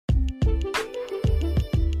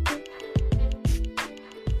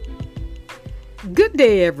Good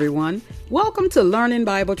day, everyone. Welcome to Learning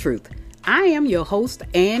Bible Truth. I am your host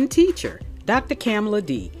and teacher, Dr. Kamala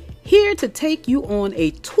D., here to take you on a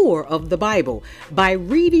tour of the Bible by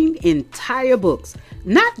reading entire books,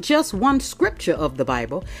 not just one scripture of the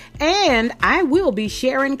Bible, and I will be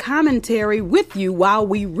sharing commentary with you while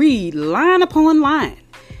we read line upon line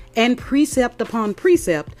and precept upon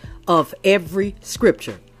precept of every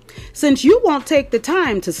scripture. Since you won't take the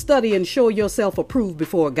time to study and show yourself approved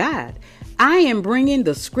before God, I am bringing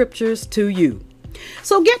the scriptures to you.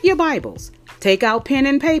 So get your Bibles, take out pen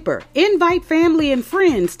and paper, invite family and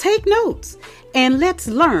friends, take notes, and let's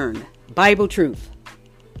learn Bible truth.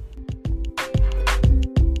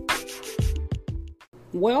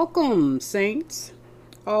 Welcome, saints,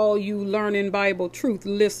 all you Learning Bible Truth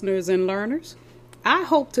listeners and learners. I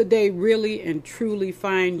hope today really and truly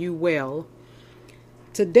find you well.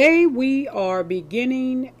 Today we are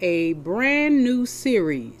beginning a brand new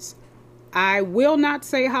series. I will not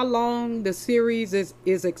say how long the series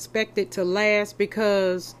is expected to last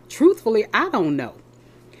because, truthfully, I don't know.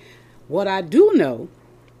 What I do know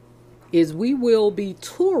is we will be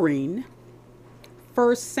touring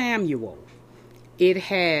 1 Samuel. It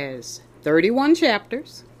has 31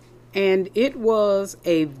 chapters, and it was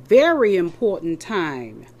a very important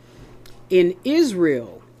time in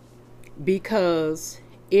Israel because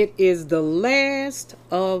it is the last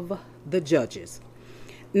of the judges.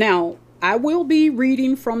 Now, I will be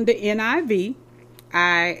reading from the NIV.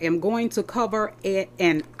 I am going to cover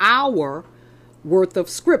an hour worth of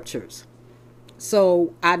scriptures.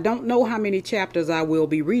 So I don't know how many chapters I will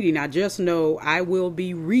be reading. I just know I will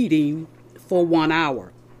be reading for 1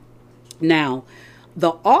 hour. Now,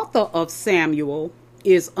 the author of Samuel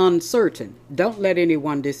is uncertain. Don't let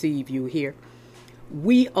anyone deceive you here.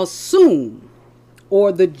 We assume,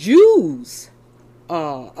 or the Jews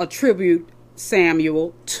attribute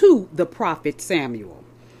Samuel to the prophet Samuel.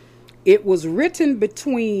 It was written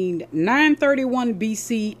between 931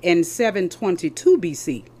 BC and 722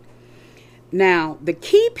 BC. Now, the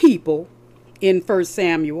key people in 1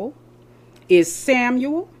 Samuel is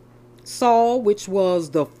Samuel, Saul, which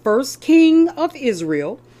was the first king of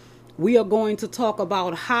Israel. We are going to talk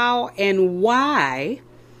about how and why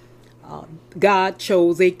God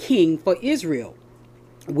chose a king for Israel.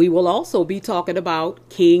 We will also be talking about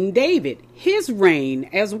King David, his reign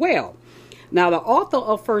as well. Now, the author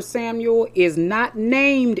of 1 Samuel is not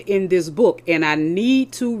named in this book, and I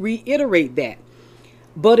need to reiterate that.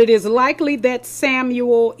 But it is likely that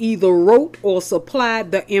Samuel either wrote or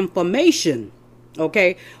supplied the information,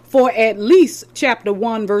 for at least chapter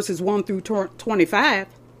 1, verses 1 through 25,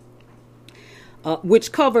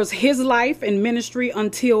 which covers his life and ministry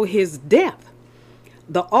until his death.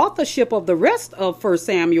 The authorship of the rest of 1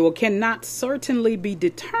 Samuel cannot certainly be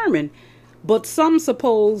determined, but some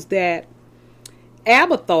suppose that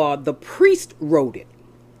Abiathar, the priest, wrote it.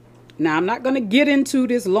 Now, I'm not going to get into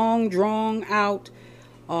this long, drawn-out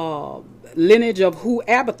lineage of who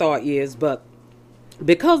Abiathar is, but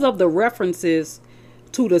because of the references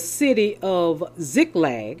to the city of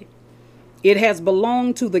Ziklag, it has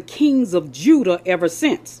belonged to the kings of Judah ever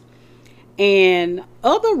since. And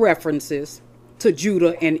other references to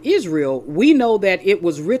Judah and Israel, we know that it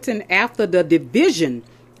was written after the division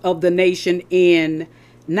of the nation in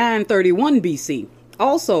 931 BC.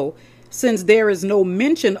 Also, since there is no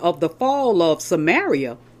mention of the fall of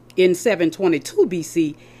Samaria in 722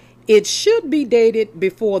 BC, it should be dated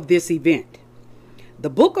before this event. The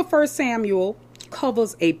book of 1 Samuel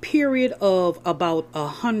covers a period of about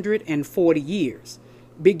 140 years,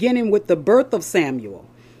 beginning with the birth of Samuel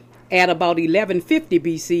at about 1150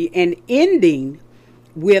 BC and ending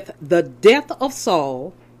with the death of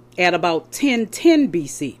Saul at about 1010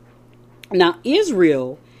 BC. Now,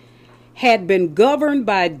 Israel had been governed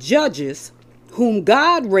by judges whom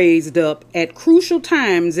God raised up at crucial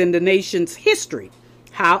times in the nation's history.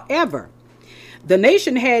 However, the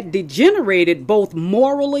nation had degenerated both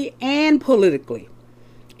morally and politically.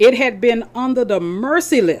 It had been under the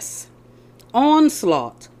merciless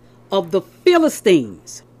onslaught of the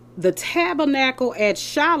Philistines. The tabernacle at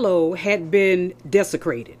Shiloh had been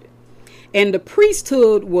desecrated, and the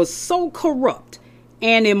priesthood was so corrupt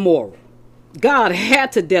and immoral, God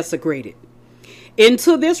had to desecrate it.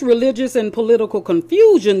 Into this religious and political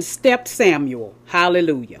confusion stepped Samuel,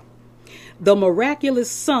 hallelujah, the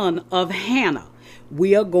miraculous son of Hannah.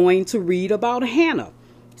 We are going to read about Hannah.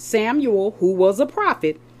 Samuel, who was a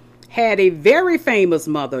prophet, had a very famous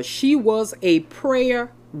mother. She was a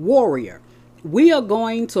prayer warrior. We are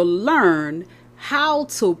going to learn how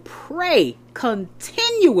to pray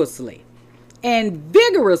continuously and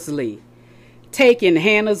vigorously, taking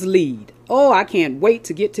Hannah's lead. Oh, I can't wait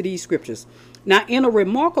to get to these scriptures. Now, in a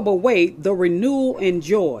remarkable way, the renewal and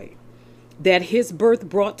joy that his birth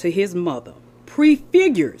brought to his mother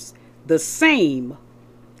prefigures the same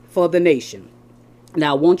for the nation.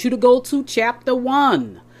 Now, I want you to go to chapter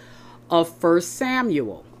 1 of 1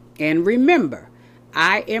 Samuel. And remember,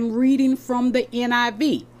 I am reading from the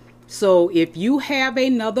NIV. So if you have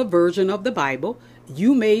another version of the Bible,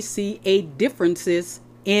 you may see a differences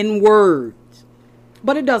in words.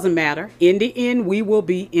 But it doesn't matter. In the end, we will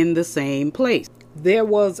be in the same place. There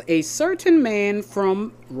was a certain man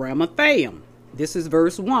from Ramathaim. This is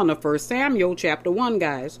verse 1 of 1 Samuel chapter 1,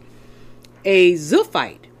 guys. A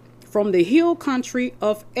Zuphite from the hill country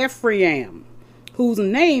of Ephraim, whose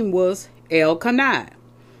name was Elkanah,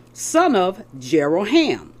 son of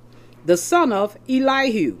Jeroham, the son of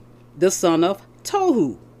Elihu, the son of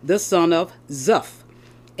Tohu, the son of Zuph,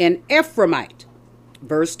 an Ephraimite.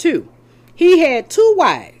 Verse 2. He had 2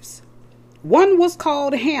 wives. One was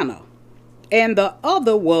called Hannah, and the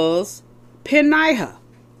other was Peninnah.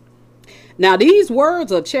 Now, these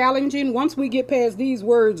words are challenging. Once we get past these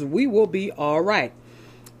words, we will be all right.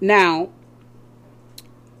 Now,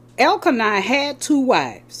 Elkanah had 2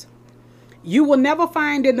 wives. You will never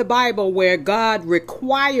find in the Bible where God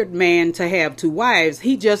required man to have 2 wives.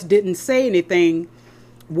 He just didn't say anything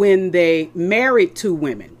when they married 2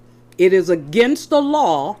 women. It is against the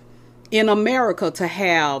law in America to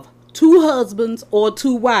have 2 husbands or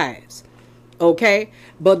 2 wives. Okay?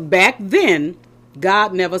 But back then,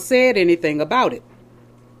 God never said anything about it.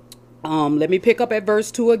 Let me pick up at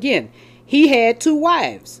verse 2 again. He had 2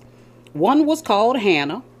 wives. One was called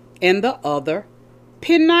Hannah and the other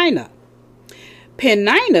Peninnah.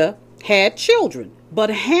 Peninnah had children, but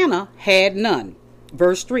Hannah had none.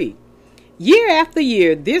 Verse 3. Year after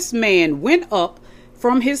year, this man went up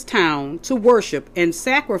from his town to worship and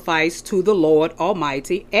sacrifice to the Lord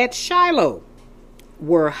Almighty at Shiloh,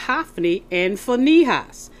 were Hophni and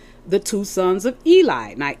Phinehas, the 2 sons of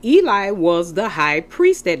Eli. Now, Eli was the high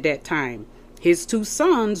priest at that time. His 2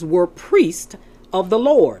 sons were priests of the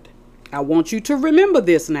Lord. I want you to remember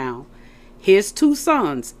this now. His 2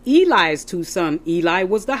 sons, Eli's 2 sons, Eli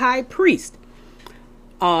was the high priest.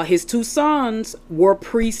 His 2 sons were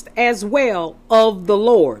priests as well of the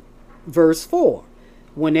Lord. Verse 4.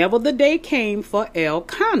 Whenever the day came for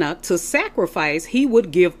Elkanah to sacrifice, he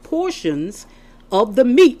would give portions of the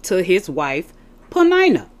meat to his wife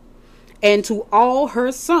Peninnah and to all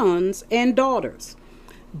her sons and daughters.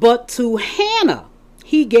 But to Hannah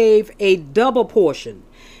he gave a double portion,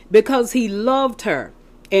 because he loved her,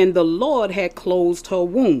 and the Lord had closed her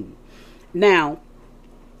womb. Now,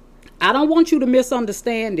 I don't want you to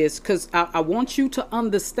misunderstand this, because I want you to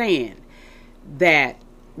understand that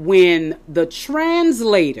when the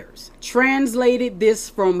translators translated this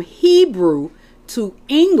from Hebrew to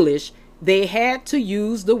English, they had to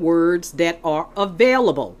use the words that are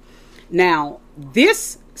available. Now,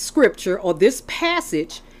 this scripture or this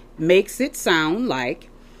passage makes it sound like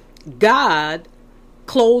God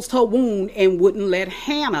closed her womb and wouldn't let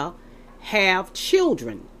Hannah have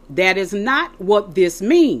children. That is not what this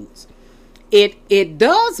means. It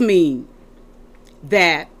does mean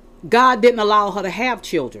that God didn't allow her to have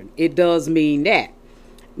children. It does mean that.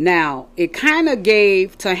 Now, it kind of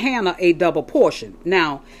gave to Hannah a double portion.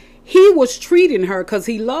 Now, he was treating her, because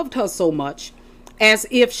he loved her so much, as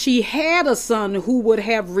if she had a son who would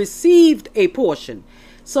have received a portion.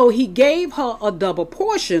 So he gave her a double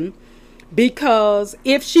portion, because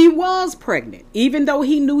if she was pregnant, even though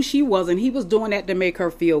he knew she wasn't, he was doing that to make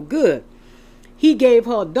her feel good. He gave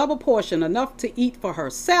her a double portion, enough to eat for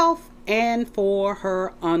herself and for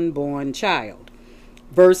her unborn child.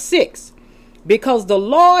 Verse 6. Because the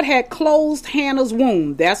Lord had closed Hannah's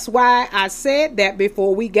womb. That's why I said that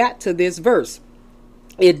before we got to this verse.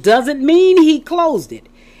 It doesn't mean he closed it.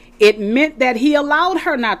 It meant that he allowed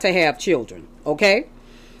her not to have children. Okay?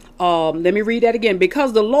 Let me read that again.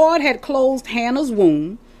 Because the Lord had closed Hannah's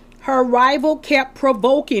womb, her rival kept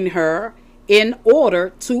provoking her in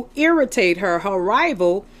order to irritate her. Her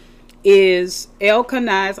rival is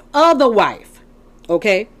Elkanah's other wife.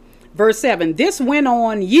 Okay? Verse 7. This went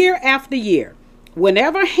on year after year.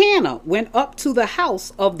 Whenever Hannah went up to the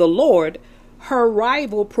house of the Lord, her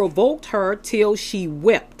rival provoked her till she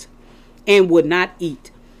wept and would not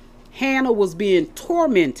eat. Hannah was being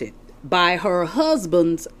tormented by her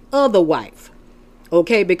husband's other wife.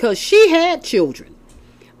 Okay, because she had children,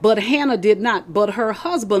 but Hannah did not. But her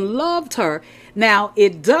husband loved her. Now,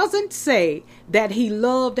 it doesn't say that he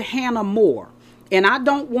loved Hannah more. And I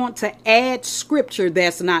don't want to add scripture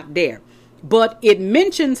that's not there. But it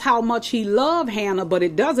mentions how much he loved Hannah, but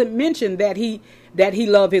it doesn't mention that he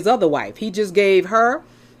loved his other wife. He just gave her,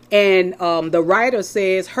 and the writer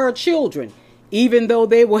says her children. even though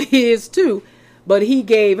they were his too. But he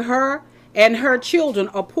gave her and her children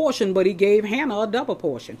a portion, but he gave Hannah a double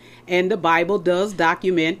portion. And the Bible does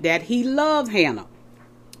document that he loved Hannah.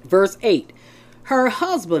 Verse 8, her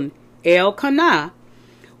husband, Elkanah,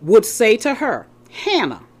 would say to her,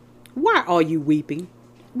 Hannah, why are you weeping?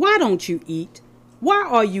 Why don't you eat? Why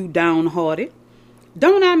are you downhearted?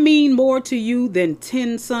 Don't I mean more to you than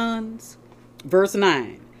 10 sons? Verse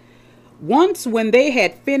 9, once when they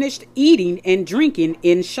had finished eating and drinking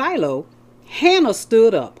in Shiloh, Hannah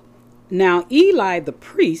stood up. Now Eli the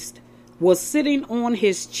priest was sitting on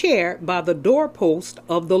his chair by the doorpost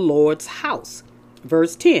of the Lord's house.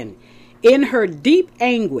 Verse 10, in her deep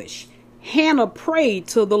anguish, Hannah prayed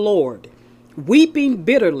to the Lord, weeping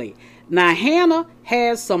bitterly. Now Hannah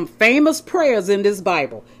has some famous prayers in this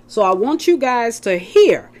Bible. So I want you guys to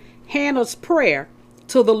hear Hannah's prayer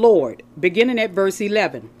to the Lord, beginning at verse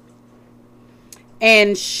 11.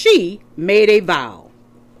 And she made a vow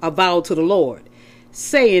to the Lord,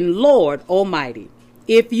 saying, Lord Almighty,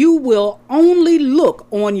 if you will only look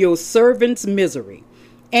on your servant's misery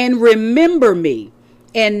and remember me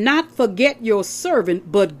and not forget your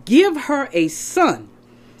servant, but give her a son,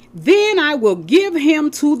 then I will give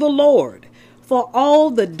him to the Lord for all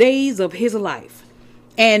the days of his life,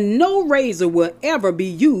 and no razor will ever be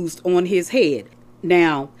used on his head.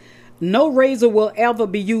 Now, no razor will ever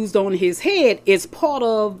be used on his head is part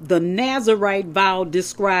of the Nazirite vow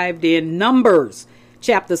described in Numbers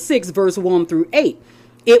chapter 6, verse 1 through 8.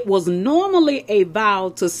 It was normally a vow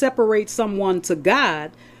to separate someone to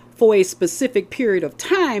God for a specific period of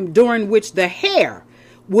time during which the hair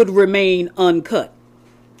would remain uncut.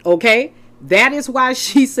 Okay, that is why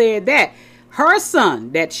she said that her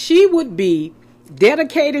son that she would be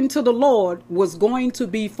dedicating to the Lord was going to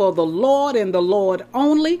be for the Lord and the Lord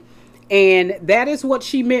only. And that is what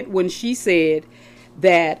she meant when she said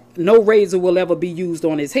that no razor will ever be used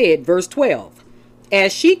on his head. Verse 12,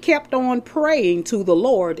 as she kept on praying to the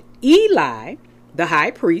Lord, Eli, the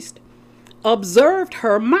high priest, observed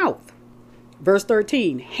her mouth. Verse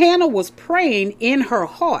 13, Hannah was praying in her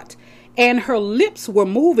heart, and her lips were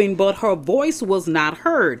moving, but her voice was not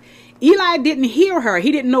heard. Eli didn't hear her.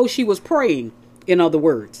 He didn't know she was praying, in other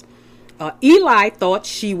words. Eli thought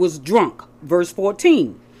she was drunk. Verse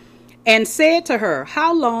 14, and said to her,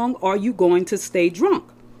 how long are you going to stay drunk?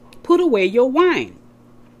 Put away your wine.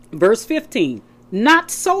 Verse 15, not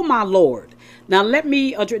so, my Lord. Now let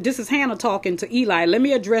me address, this is Hannah talking to Eli. Let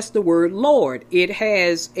me address the word Lord. It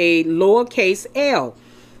has a lowercase l.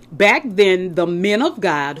 Back then, the men of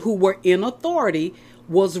God who were in authority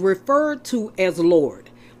was referred to as Lord.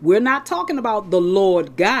 We're not talking about the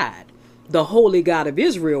Lord God, the holy God of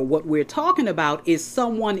Israel. What we're talking about is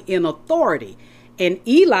someone in authority. And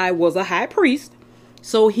Eli was a high priest,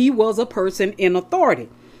 so he was a person in authority.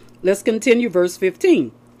 Let's continue verse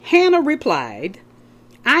 15. Hannah replied,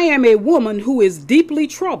 I am a woman who is deeply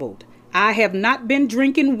troubled. I have not been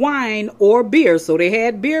drinking wine or beer. So they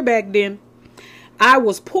had beer back then. I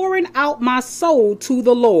was pouring out my soul to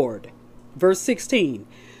the Lord. Verse 16.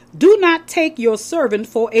 Do not take your servant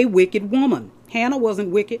for a wicked woman. Hannah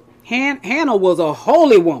wasn't wicked. Hannah was a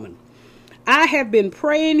holy woman. I have been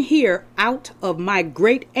praying here out of my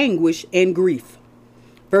great anguish and grief.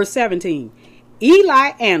 Verse 17.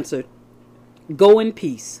 Eli answered, go in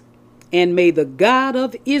peace, and may the God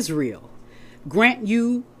of Israel grant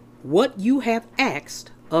you what you have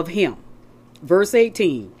asked of him. Verse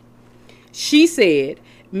 18. She said,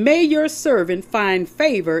 may your servant find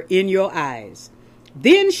favor in your eyes.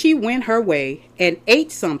 Then she went her way and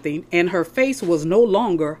ate something, and her face was no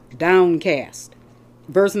longer downcast.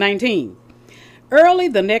 Verse 19. Early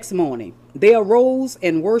the next morning, they arose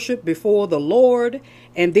and worshiped before the Lord,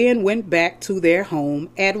 and then went back to their home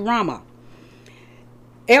at Ramah.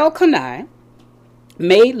 Elkanah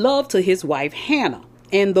made love to his wife Hannah,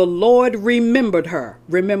 and the Lord remembered her.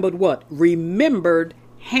 Remembered what? Remembered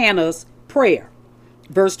Hannah's prayer.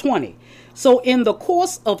 Verse 20. So in the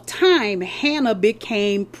course of time, Hannah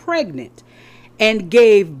became pregnant and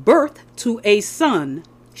gave birth to a son.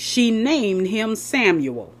 She named him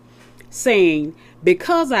Samuel, saying,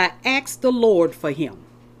 because I asked the Lord for him.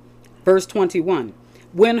 Verse 21.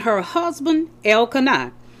 When her husband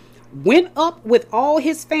Elkanah went up with all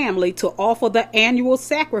his family to offer the annual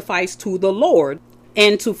sacrifice to the Lord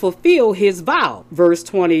and to fulfill his vow. Verse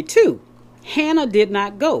 22. Hannah did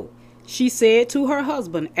not go. She said to her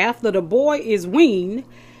husband, after the boy is weaned,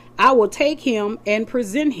 I will take him and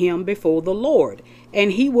present him before the Lord,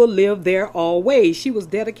 and he will live there always. She was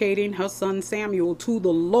dedicating her son Samuel to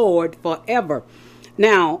the Lord forever.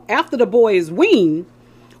 Now, after the boy is weaned,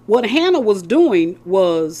 what Hannah was doing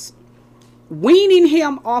was weaning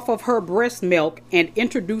him off of her breast milk and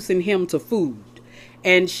introducing him to food.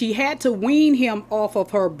 And she had to wean him off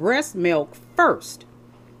of her breast milk first.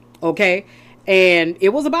 Okay. And it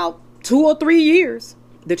was about 2 or 3 years.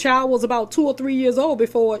 The child was about 2 or 3 years old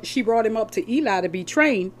before she brought him up to Eli to be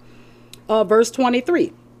trained. Verse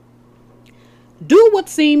 23. Do what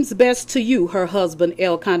seems best to you, her husband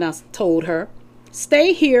Elkanah told her.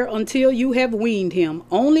 Stay here until you have weaned him.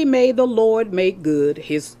 Only may the Lord make good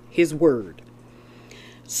his word.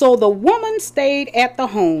 So the woman stayed at the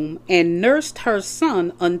home and nursed her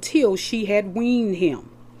son until she had weaned him.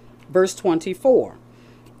 Verse 24.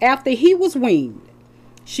 After he was weaned,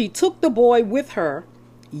 she took the boy with her,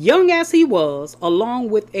 young as he was, along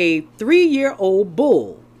with a 3-year-old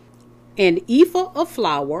bull, an ephah of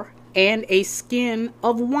flour, and a skin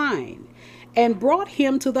of wine, and brought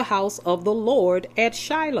him to the house of the Lord at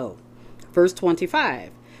Shiloh. Verse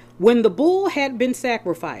 25. When the bull had been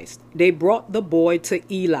sacrificed, they brought the boy to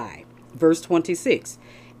Eli. Verse 26.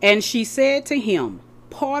 And she said to him,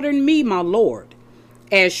 Pardon me, my Lord.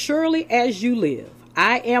 As surely as you live,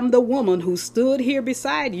 I am the woman who stood here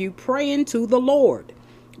beside you praying to the Lord.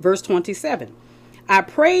 Verse 27. I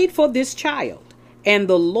prayed for this child, and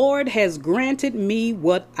the Lord has granted me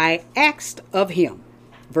what I asked of him.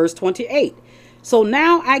 Verse 28. So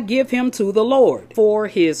now I give him to the Lord. For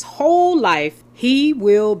his whole life he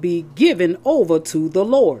will be given over to the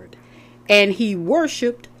Lord. And he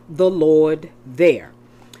worshiped the Lord there.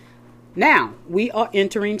 Now we are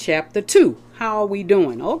entering chapter 2. How are we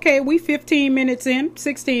doing? Okay, we 15 minutes in,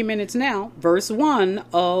 16 minutes now. Verse 1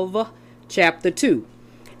 of chapter 2.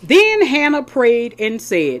 Then Hannah prayed and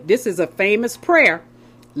said, this is a famous prayer.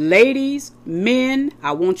 Ladies, men,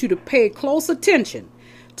 I want you to pay close attention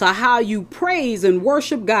to how you praise and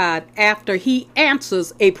worship God after he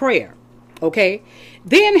answers a prayer. Okay.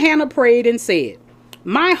 Then Hannah prayed and said,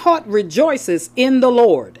 my heart rejoices in the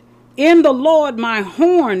Lord. In the Lord my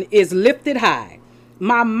horn is lifted high.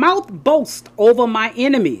 My mouth boasts over my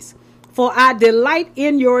enemies, for I delight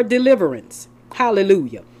in your deliverance.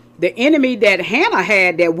 Hallelujah. The enemy that Hannah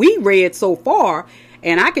had that we read so far,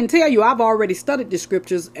 and I can tell you I've already studied the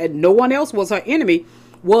scriptures and no one else was her enemy,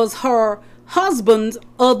 was her husband's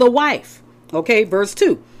other wife. Okay, verse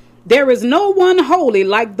 2. There is no one holy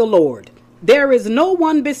like the Lord. There is no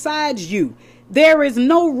one besides you. There is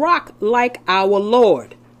no rock like our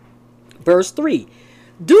Lord. Verse 3.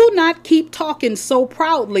 Do not keep talking so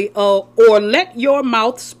proudly or let your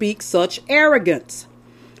mouth speak such arrogance.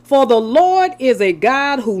 For the Lord is a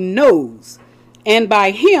God who knows, and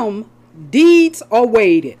by him deeds are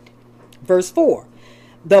weighed. Verse 4.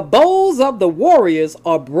 The bows of the warriors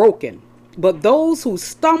are broken, but those who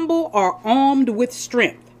stumble are armed with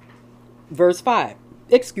strength. Verse 5.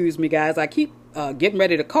 Excuse me, guys. I keep getting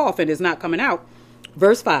ready to cough and it's not coming out.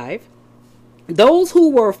 Verse 5. Those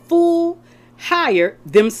who were full hired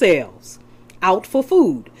themselves out for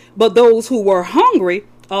food, but those who were hungry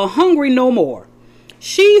are hungry no more.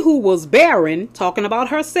 She who was barren, talking about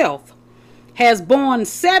herself, has borne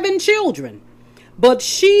 7 children, but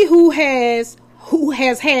she who has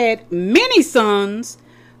had many sons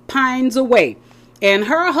pines away. And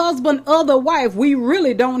her husband, other wife, we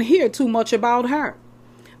really don't hear too much about her.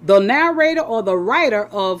 The narrator or the writer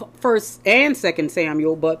of 1st and 2nd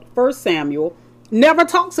Samuel, but 1st Samuel, never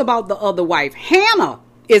talks about the other wife. Hannah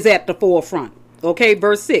is at the forefront. Okay,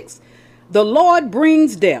 verse 6. The Lord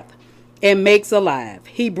brings death and makes alive.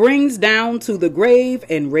 He brings down to the grave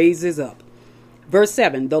and raises up. Verse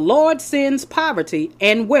 7. The Lord sends poverty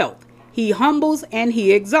and wealth. He humbles and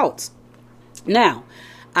he exalts. Now,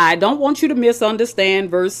 I don't want you to misunderstand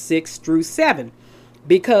verse 6 through 7.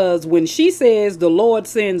 Because when she says the Lord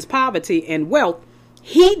sends poverty and wealth,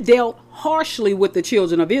 he dealt harshly with the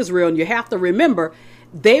children of Israel. And you have to remember,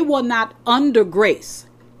 they were not under grace.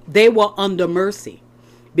 They were under mercy.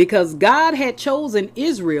 Because God had chosen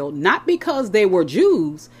Israel, not because they were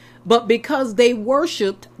Jews, but because they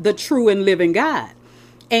worshiped the true and living God.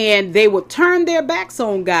 And they would turn their backs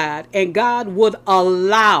on God, and God would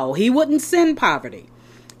allow, he wouldn't send poverty.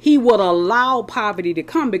 He would allow poverty to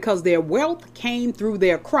come because their wealth came through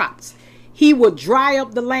their crops. He would dry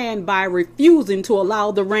up the land by refusing to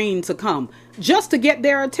allow the rain to come just to get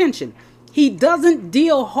their attention. He doesn't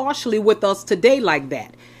deal harshly with us today like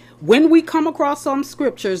that. When we come across some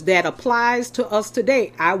scriptures that applies to us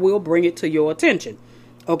today, I will bring it to your attention.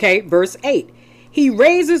 Okay, verse 8. He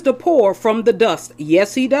raises the poor from the dust.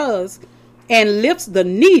 Yes, he does. And lifts the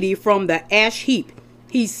needy from the ash heap.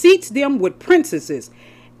 He seats them with princesses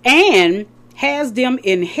and has them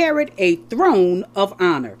inherit a throne of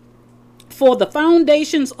honor. For the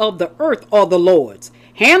foundations of the earth are the Lord's.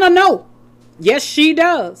 Hannah, no. Yes, she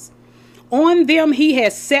does. On them he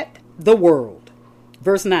has set the world.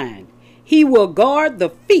 Verse 9. He will guard the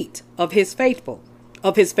feet of his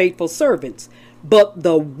faithful servants, but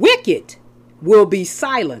the wicked will be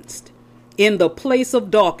silenced in the place of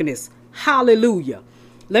darkness. Hallelujah.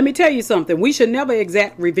 Let me tell you something. We should never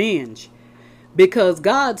exact revenge, because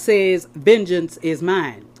God says, vengeance is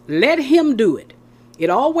mine. Let him do it. It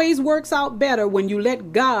always works out better when you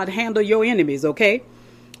let God handle your enemies, okay?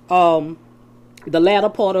 The latter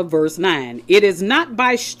part of verse 9. It is not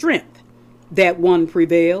by strength that one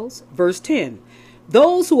prevails. Verse 10.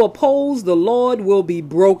 Those who oppose the Lord will be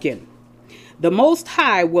broken. The Most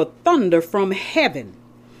High will thunder from heaven.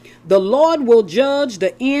 The Lord will judge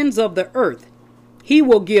the ends of the earth. He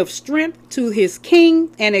will give strength to his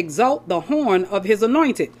king and exalt the horn of his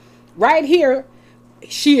anointed. Right here,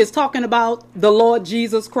 she is talking about the Lord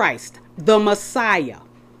Jesus Christ, the Messiah.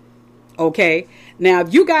 Okay. Now,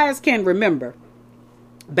 if you guys can remember,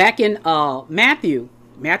 back in Matthew,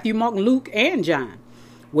 Mark, Luke, and John,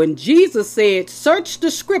 when Jesus said, search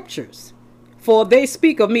the scriptures, for they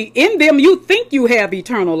speak of me. In them you think you have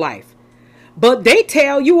eternal life, but they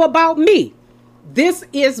tell you about me. This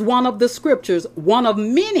is one of the scriptures, one of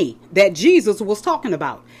many that Jesus was talking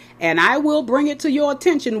about. And I will bring it to your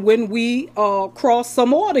attention when we cross some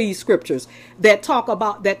more of these scriptures that talks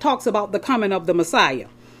about the coming of the Messiah.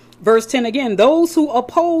 Verse 10 again, those who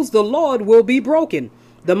oppose the Lord will be broken.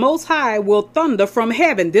 The Most High will thunder from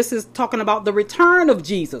heaven. This is talking about the return of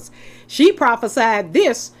Jesus. She prophesied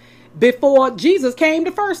this before Jesus came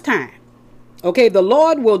the first time. Okay, the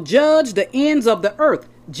Lord will judge the ends of the earth.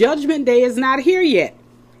 Judgment day is not here yet.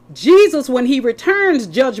 Jesus, when he returns,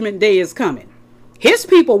 judgment day is coming. His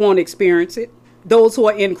people won't experience it. Those who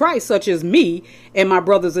are in Christ, such as me and my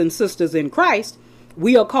brothers and sisters in Christ,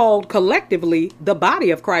 we are called collectively the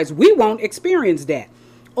body of Christ. We won't experience that.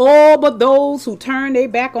 All but those who turn their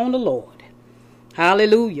back on the Lord.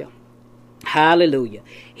 Hallelujah. Hallelujah.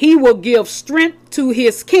 He will give strength to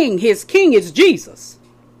his king. His king is Jesus.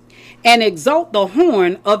 And exalt the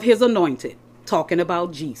horn of his anointed. Talking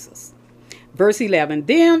about Jesus. Verse 11.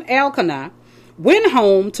 Then Elkanah went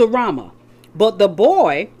home to Ramah. But the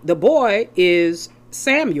boy is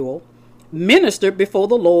Samuel, ministered before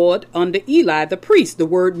the Lord under Eli the priest. The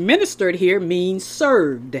word ministered here means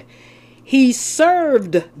served. He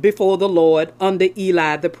served before the Lord under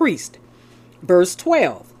Eli the priest. Verse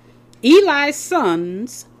 12. Eli's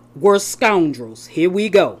sons were scoundrels. Here we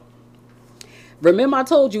go. Remember, I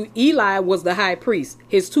told you Eli was the high priest.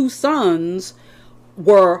 His two sons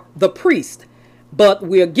were the priest. But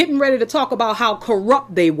we're getting ready to talk about how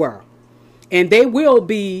corrupt they were. And they will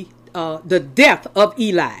be the death of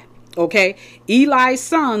Eli. Okay. Eli's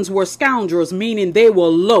sons were scoundrels, meaning they were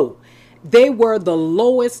low. They were the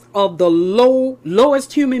lowest of the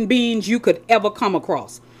lowest human beings you could ever come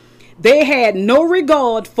across. They had no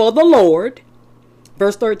regard for the Lord.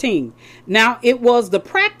 Verse 13. Now it was the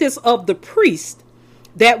practice of the priest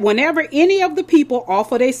that whenever any of the people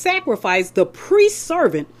offered a sacrifice, the priest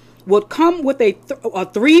servant would come with a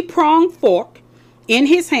three-pronged fork in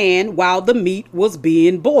his hand while the meat was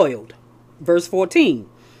being boiled. Verse 14.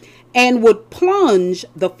 And would plunge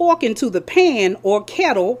the fork into the pan or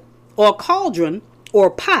kettle or cauldron or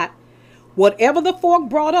pot. Whatever the fork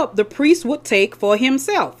brought up, the priest would take for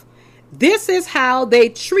himself. This is how they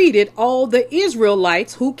treated all the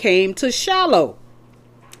Israelites who came to Shiloh.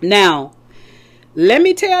 Now, let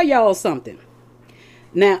me tell y'all something.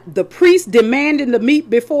 Now, the priest demanding the meat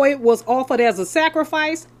before it was offered as a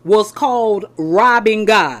sacrifice was called robbing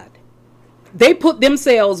God. They put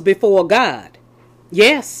themselves before God.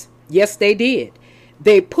 Yes, they did.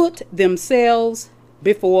 They put themselves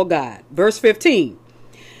before God. Verse 15.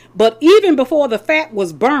 But even before the fat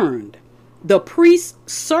was burned, the priest's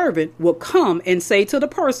servant would come and say to the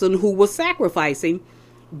person who was sacrificing,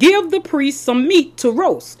 give the priest some meat to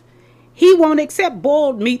roast. He won't accept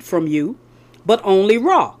boiled meat from you, but only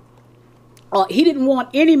raw. He didn't want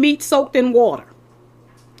any meat soaked in water.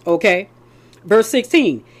 Okay. Verse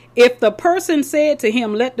 16. If the person said to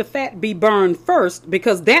him, let the fat be burned first,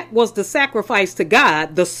 because that was the sacrifice to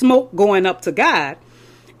God, the smoke going up to God,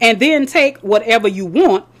 and then take whatever you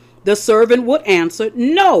want, the servant would answer,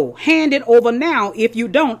 no, hand it over now. If you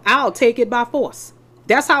don't, I'll take it by force.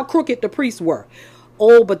 That's how crooked the priests were.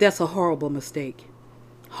 Oh, but that's a horrible mistake.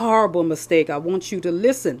 Horrible mistake. I want you to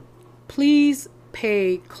listen. Please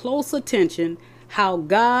pay close attention how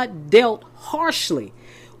God dealt harshly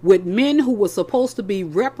with men who were supposed to be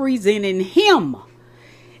representing him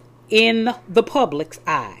in the public's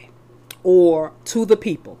eye or to the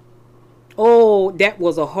people. Oh, that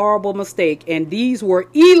was a horrible mistake. And these were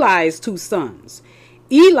Eli's two sons.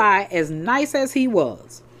 Eli, as nice as he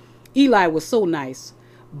was, Eli was so nice,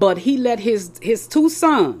 but he let his two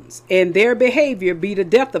sons and their behavior be the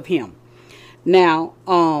death of him. Now,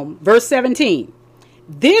 verse 17.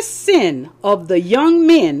 This sin of the young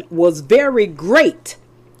men was very great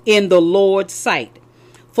in the Lord's sight,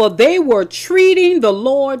 for they were treating the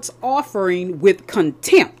Lord's offering with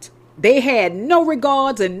contempt. They had no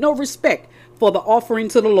regards and no respect for the offering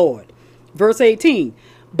to the Lord. Verse 18.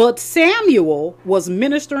 But Samuel was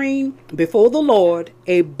ministering before the Lord,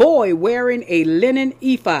 a boy wearing a linen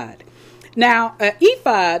ephod. Now, an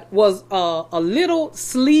ephod was a little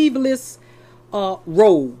sleeveless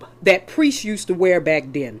robe that priests used to wear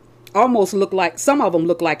back then. Almost looked like, some of them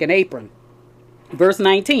looked like an apron. Verse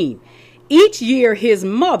 19. Each year his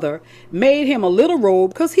mother made him a little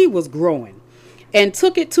robe because he was growing, and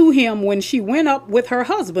took it to him when she went up with her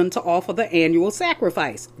husband to offer the annual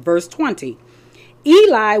sacrifice. Verse 20.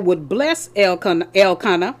 Eli would bless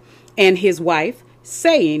Elkanah and his wife,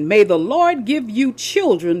 saying, May the Lord give you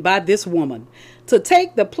children by this woman, to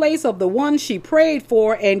take the place of the one she prayed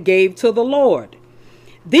for and gave to the Lord.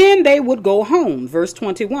 Then they would go home. Verse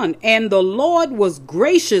 21. And the Lord was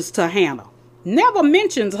gracious to Hannah. Never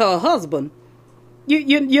mentions her husband.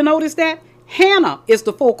 You notice that? Hannah is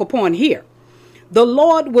the focal point here. The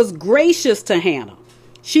Lord was gracious to Hannah.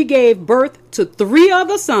 She gave birth to 3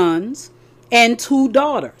 other sons and 2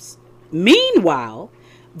 daughters. Meanwhile,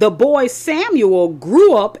 the boy Samuel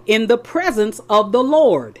grew up in the presence of the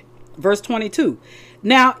Lord. Verse 22.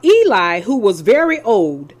 Now Eli, who was very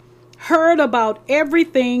old, heard about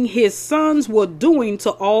everything his sons were doing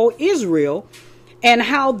to all Israel, and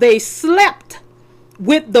how they slept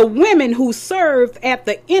with the women who served at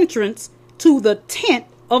the entrance to the tent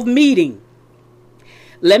of meeting.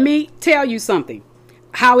 Let me tell you something,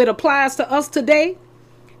 how it applies to us today.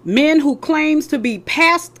 Men who claim to be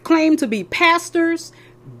pastors,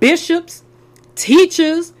 bishops,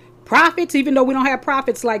 teachers, prophets, even though we don't have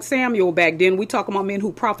prophets like Samuel back then. We talk about men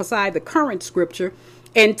who prophesy the current scripture,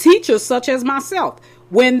 and teachers such as myself.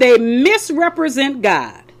 When they misrepresent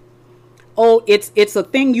God, oh, it's a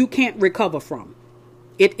thing you can't recover from.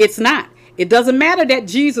 It's not. It doesn't matter that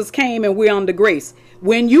Jesus came and we're under grace.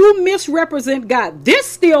 When you misrepresent God, this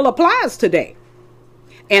still applies today.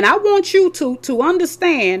 And I want you to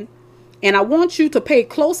understand, and I want you to pay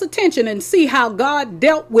close attention and see how God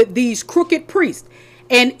dealt with these crooked priests.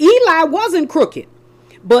 And Eli wasn't crooked,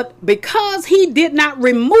 but because he did not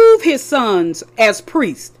remove his sons as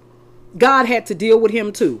priests, God had to deal with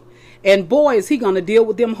him too. And boy, is he going to deal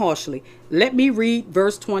with them harshly. Let me read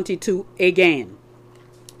verse 22 again.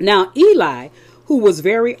 Now Eli, who was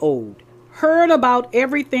very old, heard about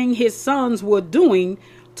everything his sons were doing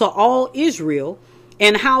to all Israel,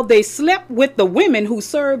 and how they slept with the women who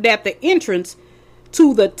served at the entrance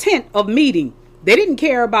to the tent of meeting. They didn't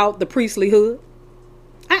care about the priestlyhood.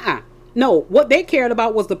 No, what they cared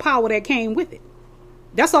about was the power that came with it.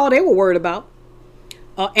 That's all they were worried about.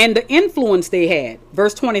 And the influence they had.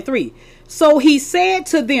 Verse 23. So he said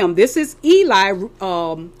to them, this is Eli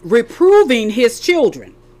reproving his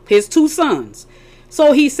children, his 2 sons.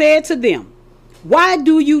 So he said to them, why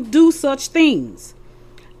do you do such things?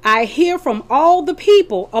 I hear from all the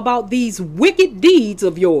people about these wicked deeds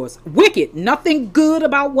of yours. Wicked, nothing good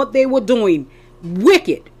about what they were doing.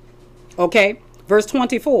 Wicked. Okay, verse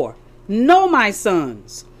 24. No, my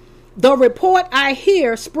sons, the report I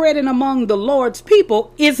hear spreading among the Lord's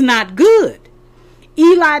people is not good.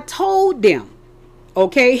 Eli told them,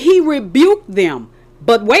 okay, he rebuked them.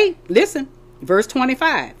 But wait, listen, verse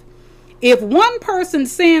 25. If one person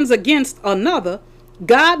sins against another,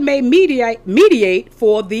 God may mediate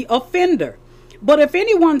for the offender. But if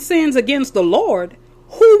anyone sins against the Lord,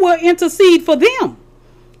 who will intercede for them?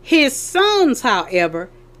 His sons, however,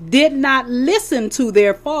 did not listen to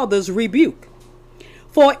their father's rebuke,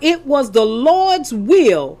 for it was the Lord's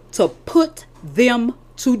will to put them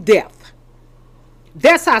to death.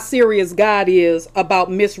 That's how serious God is about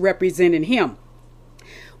misrepresenting him.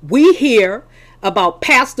 We hear about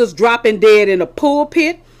pastors dropping dead in a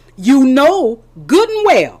pulpit. You know good and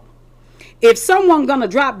well, if someone gonna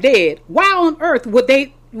drop dead, why on earth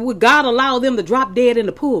would God allow them to drop dead in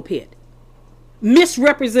the pulpit?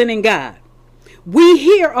 Misrepresenting God. We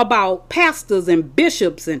hear about pastors and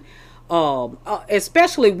bishops, and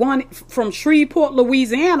especially one from Shreveport,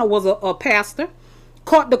 Louisiana, was a pastor,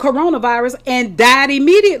 caught the coronavirus and died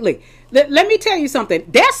immediately. Let me tell you something.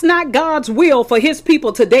 That's not God's will for his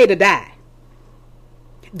people today to die.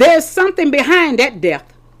 There's something behind that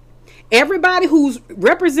death. Everybody who's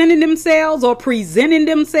representing themselves or presenting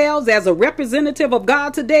themselves as a representative of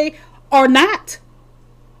God today are not.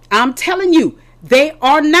 I'm telling you, they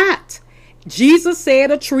are not. Jesus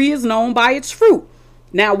said a tree is known by its fruit.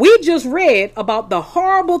 Now, we just read about the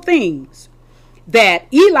horrible things that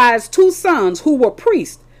Eli's two sons, who were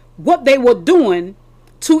priests, what they were doing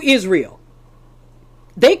to Israel.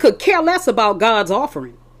 They could care less about God's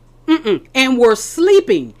offering. And were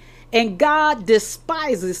sleeping. And God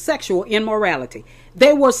despises sexual immorality.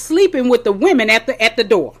 They were sleeping with the women at the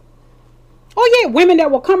door. Oh yeah, women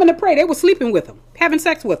that were coming to pray, they were sleeping with them, having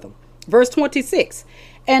sex with them. Verse 26.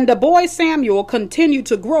 And the boy Samuel continued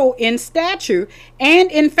to grow in stature and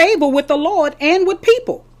in favor with the Lord and with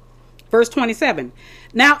people. Verse 27.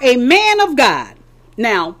 Now a man of God.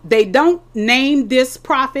 Now they don't name this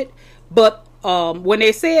prophet, but when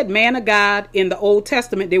they said man of God in the Old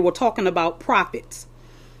Testament, they were talking about prophets.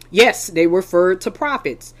 Yes, they referred to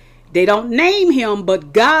prophets. They don't name him,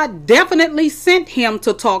 but God definitely sent him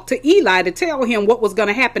to talk to Eli to tell him what was going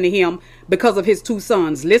to happen to him because of his two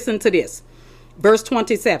sons. Listen to this. Verse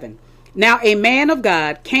 27. Now a man of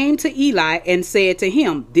God came to Eli and said to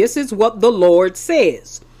him, this is what the Lord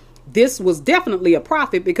says. This was definitely a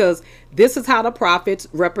prophet, because this is how the prophets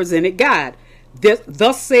represented God.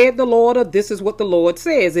 Thus said the Lord, or this is what the Lord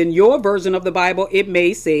says. In your version of the Bible, it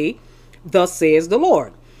may say, thus says the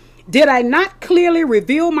Lord. Did I not clearly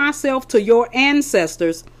reveal myself to your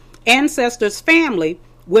ancestors' family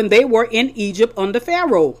when they were in Egypt under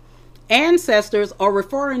Pharaoh? Ancestors are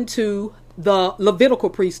referring to the Levitical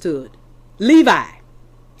priesthood, Levi.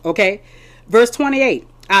 Okay. Verse 28.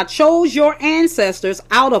 I chose your ancestors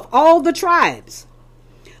out of all the tribes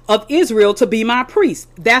of Israel to be my priest.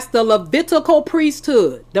 That's the Levitical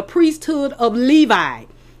priesthood, the priesthood of Levi.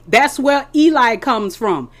 That's where Eli comes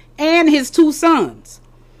from, and his two sons.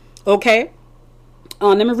 Okay.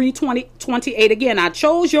 Let me read 28 again. I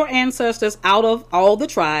chose your ancestors out of all the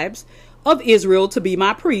tribes of Israel to be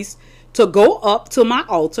my priests, to go up to my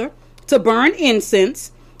altar, to burn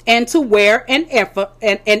incense, and to wear an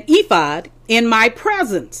ephod in my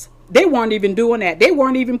presence. They weren't even doing that. They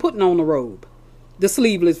weren't even putting on the robe, the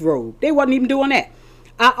sleeveless robe. They wasn't even doing that.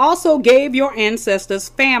 I also gave your ancestors'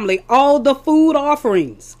 family all the food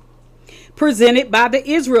offerings presented by the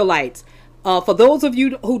Israelites. For those of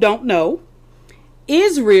you who don't know,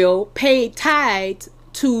 Israel paid tithes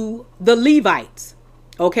to the Levites.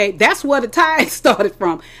 Okay, that's where the tithe started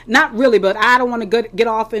from. Not really, but I don't want to get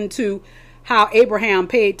off into how Abraham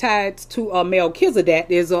paid tithes to Melchizedek.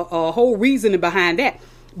 There's a whole reasoning behind that.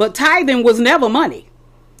 But tithing was never money.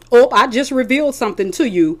 Oh, I just revealed something to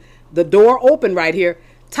you. The door open right here.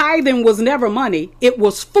 Tithing was never money. It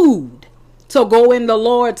was food to go in the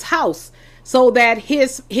Lord's house so that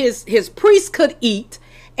his priests could eat,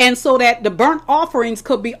 and so that the burnt offerings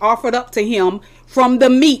could be offered up to him from the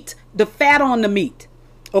meat, the fat on the meat.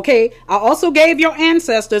 Okay. I also gave your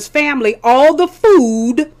ancestors' family all the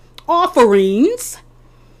food offerings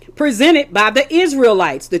presented by the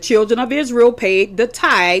Israelites. The children of Israel paid the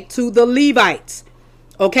tithe to the Levites.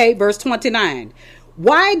 Okay, verse 29.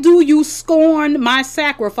 Why do you scorn my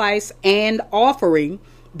sacrifice and offering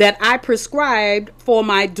that I prescribed for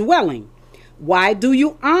my dwelling? Why do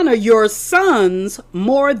you honor your sons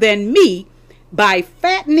more than me by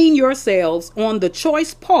fattening yourselves on the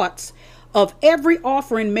choice parts of every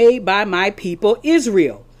offering made by my people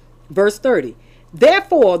Israel? Verse 30.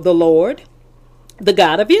 Therefore, the Lord, the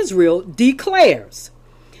God of Israel, declares,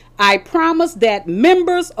 I promised that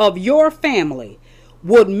members of your family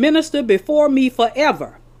would minister before me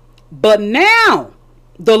forever. But now,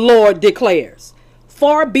 the Lord declares,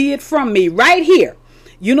 far be it from me. Right here.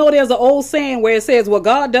 You know, there's an old saying where it says, well,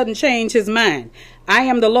 God doesn't change his mind. I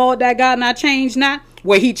am the Lord thy God, and I change not.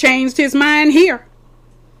 Well, he changed his mind here.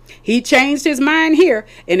 He changed his mind here.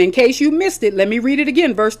 And in case you missed it, let me read it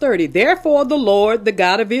again. Verse 30. Therefore, the Lord, the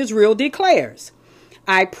God of Israel, declares,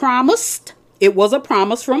 I promised, it was a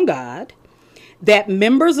promise from God, that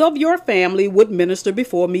members of your family would minister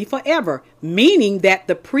before me forever, meaning that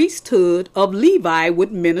the priesthood of Levi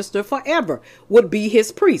would minister forever, would be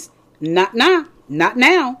his priest. Not now, not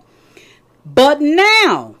now. But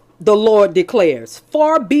now, the Lord declares,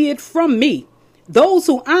 far be it from me. Those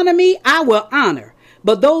who honor me, I will honor,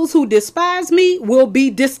 but those who despise me will be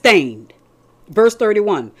disdained. Verse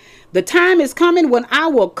 31. The time is coming when I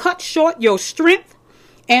will cut short your strength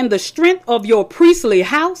and the strength of your priestly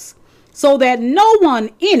house, so that no one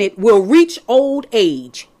in it will reach old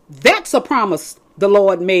age. That's a promise the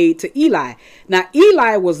Lord made to Eli. Now,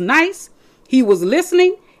 Eli was nice. He was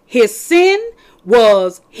listening. His sin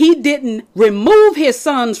was he didn't remove his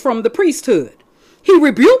sons from the priesthood. He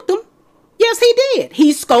rebuked them. Yes, he did.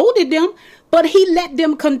 He scolded them, but he let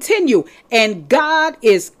them continue. And God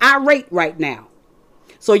is irate right now.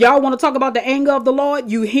 So y'all want to talk about the anger of the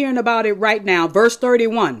Lord? You hearing about it right now. Verse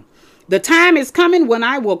 31. The time is coming when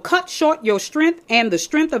I will cut short your strength and the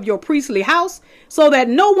strength of your priestly house, so that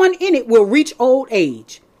no one in it will reach old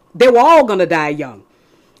age. They were all going to die young.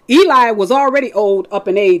 Eli was already old up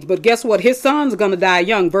in age, but guess what? His sons are going to die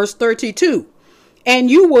young. Verse 32.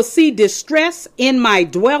 And you will see distress in my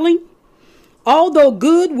dwelling. Although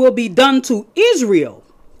good will be done to Israel,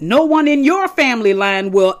 no one in your family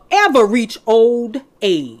line will ever reach old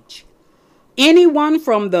age. Anyone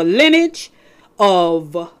from the lineage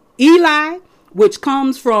of Eli, which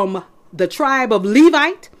comes from the tribe of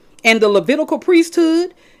Levite and the Levitical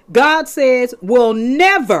priesthood, God says will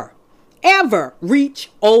never, ever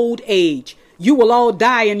reach old age. You will all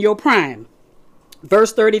die in your prime.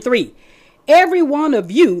 Verse 33. Every one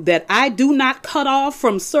of you that I do not cut off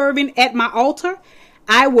from serving at my altar,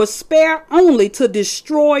 I will spare only to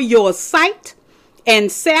destroy your sight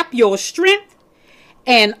and sap your strength,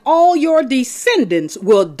 and all your descendants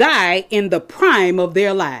will die in the prime of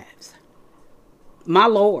their lives. My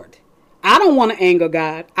Lord, I don't want to anger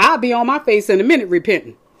God. I'll be on my face in a minute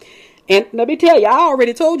repenting. And let me tell you, I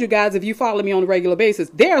already told you guys, if you follow me on a regular basis,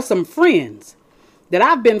 there are some friends that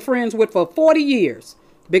I've been friends with for 40 years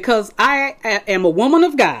because I am a woman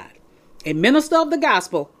of God, a minister of the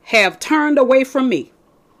gospel, have turned away from me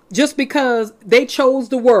just because they chose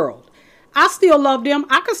the world. I still love them.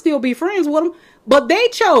 I could still be friends with them, but they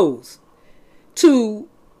chose to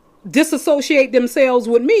disassociate themselves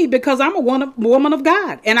with me because I'm a woman of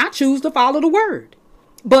God and I choose to follow the word.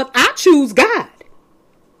 But I choose God.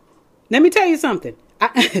 Let me tell you something.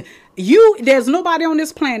 There's nobody on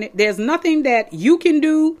this planet. There's nothing that you can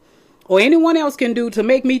do or anyone else can do to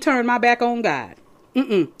make me turn my back on God.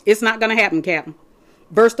 It's not going to happen, Captain.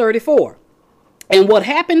 Verse 34. And what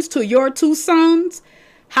happens to your two sons,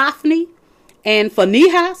 Hophni and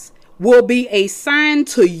Phinehas, will be a sign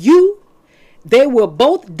to you. They will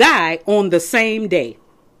both die on the same day.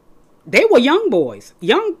 They were young boys,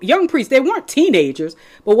 young priests. They weren't teenagers,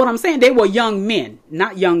 but what I'm saying, they were young men,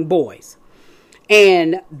 not young boys.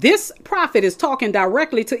 And this prophet is talking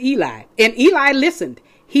directly to Eli, and Eli listened.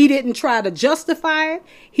 He didn't try to justify it.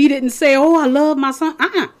 He didn't say, oh, I love my son.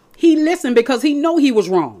 He listened because he knew he was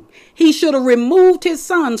wrong. He should have removed his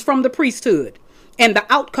sons from the priesthood, and the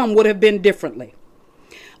outcome would have been differently.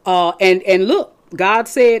 And look, God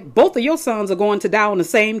said, both of your sons are going to die on the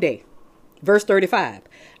same day. Verse 35.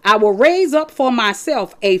 I will raise up for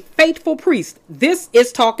myself a faithful priest. This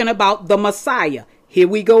is talking about the Messiah. Here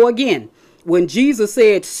we go again. When Jesus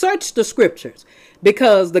said, search the scriptures,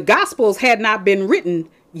 because the gospels had not been written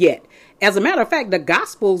yet. As a matter of fact, the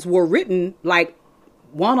gospels were written like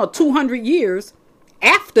 100 or 200 years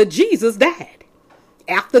after Jesus died,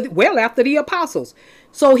 after the apostles.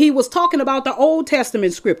 So he was talking about the Old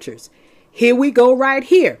Testament scriptures. Here we go right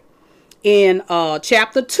here. In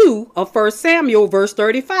chapter 2 of 1 Samuel, verse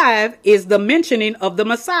 35, is the mentioning of the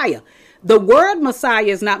Messiah. The word Messiah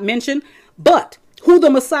is not mentioned, but who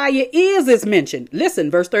the Messiah is mentioned.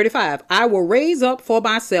 Listen, verse 35, I will raise up for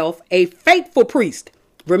myself a faithful priest.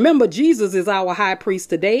 Remember, Jesus is our high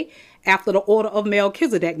priest today after the order of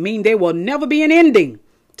Melchizedek, meaning there will never be an ending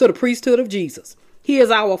to the priesthood of Jesus. He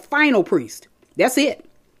is our final priest. That's it.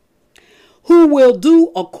 Who will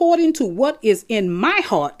do according to what is in my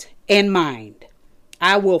heart and mind.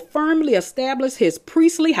 I will firmly establish his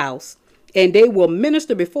priestly house, and they will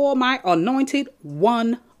minister before my anointed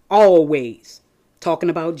one always. Talking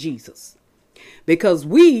about Jesus. Because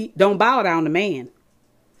we don't bow down to man,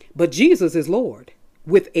 but Jesus is Lord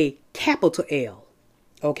with a capital L.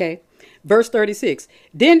 Okay. Verse 36.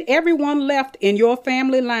 Then everyone left in your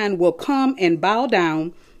family line will come and bow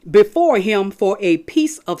down before him for a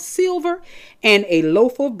piece of silver and a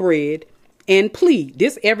loaf of bread, and plead.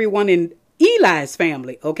 This everyone in Eli's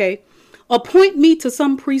family, okay? Appoint me to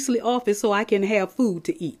some priestly office so I can have food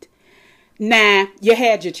to eat. Nah, you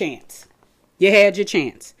had your chance. You had your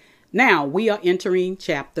chance. Now we are entering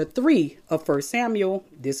chapter 3 of 1 Samuel.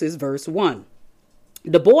 This is verse 1.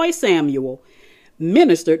 The boy Samuel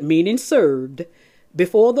ministered, meaning served,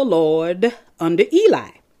 before the Lord under Eli.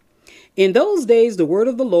 In those days, the word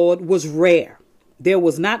of the Lord was rare. There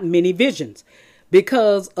was not many visions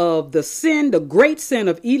because of the great sin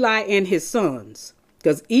of Eli and his sons.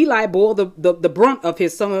 Because Eli bore the brunt of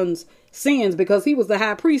his sons' sins because he was the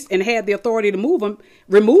high priest and had the authority to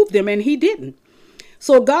remove them, and he didn't.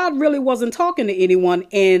 So God really wasn't talking to anyone,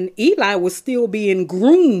 and Eli was still being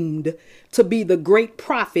groomed to be the great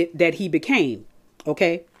prophet that he became.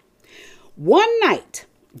 Okay. One night,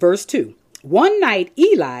 verse 2, one night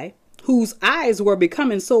Eli, whose eyes were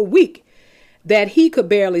becoming so weak that he could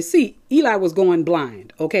barely see, Eli was going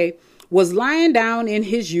blind, okay, was lying down in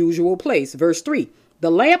his usual place. Verse 3,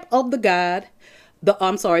 the lamp of the God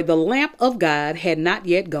The lamp of God had not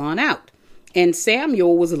yet gone out, and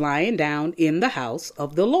Samuel was lying down in the house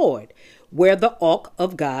of the Lord, where the ark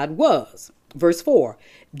of God was. Verse 4.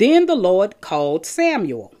 Then the Lord called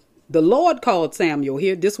Samuel. The Lord called Samuel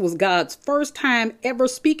here. This was God's first time ever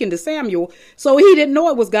speaking to Samuel, so he didn't know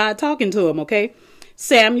it was God talking to him, okay?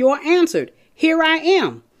 Samuel answered, "Here I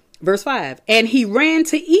am." Verse 5. And he ran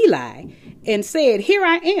to Eli and said, "Here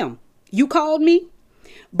I am. You called me?"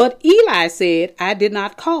 But Eli said, "I did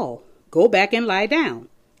not call. Go back and lie down."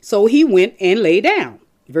 So he went and lay down.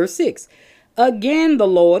 Verse 6. Again the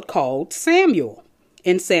Lord called Samuel,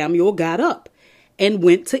 and Samuel got up and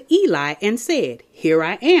went to Eli and said, "Here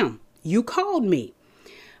I am. You called me."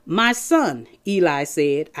 "My son," Eli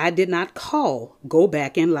said, "I did not call. Go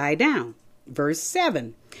back and lie down." Verse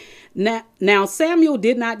 7. Now Samuel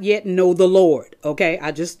did not yet know the Lord. Okay,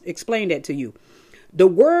 I just explained that to you. The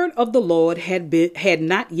word of the Lord had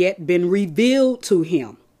not yet been revealed to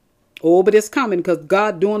him. Oh, but it's coming, because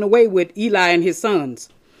God doing away with Eli and his sons.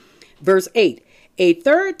 Verse 8. A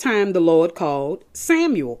third time the Lord called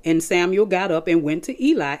Samuel, and Samuel got up and went to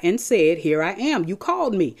Eli and said, "Here I am. You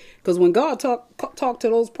called me." Because when God talked to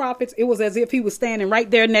those prophets, it was as if he was standing right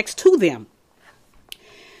there next to them.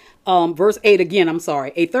 Verse 8 again,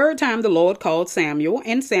 A third time the Lord called Samuel,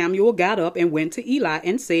 and Samuel got up and went to Eli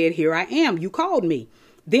and said, "Here I am. You called me."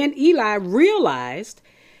 Then Eli realized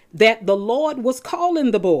that the Lord was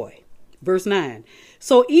calling the boy. Verse 9.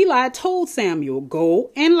 So Eli told Samuel,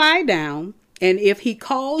 "Go and lie down, and if he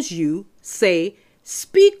calls you, say,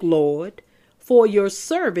 'Speak, Lord, for your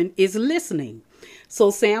servant is listening.'"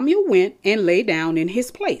 So Samuel went and lay down in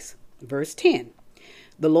his place. Verse 10.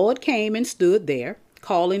 The Lord came and stood there,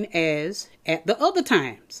 calling as at the other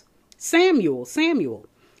times, "Samuel, Samuel."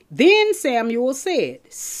 Then Samuel said,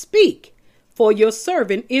 "Speak, for your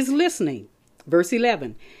servant is listening." Verse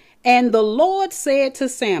 11. And the Lord said to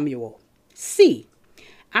Samuel, "See,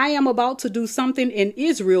 I am about to do something in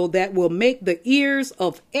Israel that will make the ears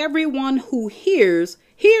of everyone who hears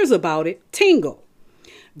about it tingle."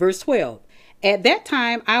 Verse 12. At that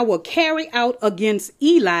time I will carry out against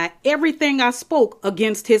Eli everything I spoke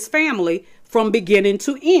against his family from beginning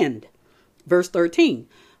to end. Verse 13.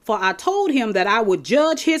 For I told him that I would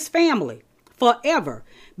judge his family forever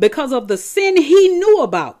because of the sin he knew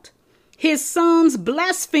about. His sons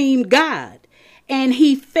blasphemed God, and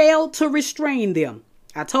he failed to restrain them.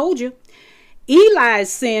 I told you. Eli's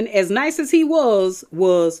sin, as nice as he was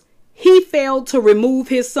he failed to remove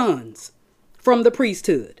his sons from the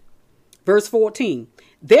priesthood. Verse 14.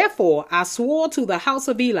 Therefore I swore to the house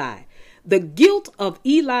of Eli, the guilt of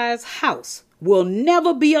Eli's house will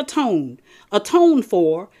never be atoned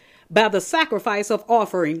for by the sacrifice of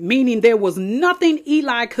offering, meaning there was nothing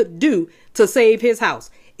Eli could do to save his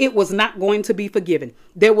house. It was not going to be forgiven.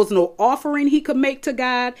 There was no offering he could make to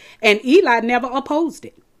God, and Eli never opposed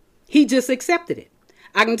it. He just accepted it.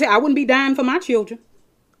 I can tell I wouldn't be dying for my children.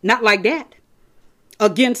 Not like that.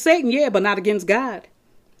 Against Satan, yeah, but not against God.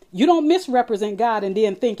 You don't misrepresent God and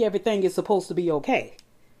then think everything is supposed to be okay.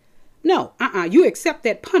 No, you accept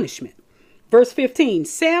that punishment. Verse 15,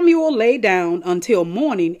 Samuel lay down until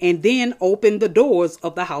morning and then opened the doors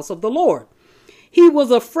of the house of the Lord. He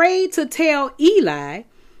was afraid to tell Eli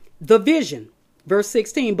the vision. Verse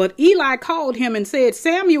 16, but Eli called him and said,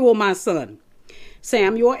 "Samuel, my son."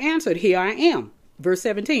 Samuel answered, "Here I am." Verse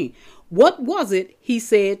 17, what was it he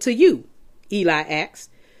said to you? Eli asked.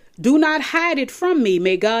 "Do not hide it from me.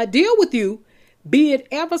 May God deal with you, be it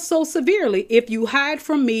ever so severely, if you hide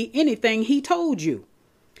from me anything he told you."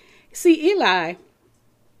 See, Eli,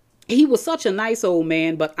 he was such a nice old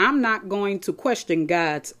man, but I'm not going to question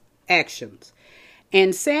God's actions.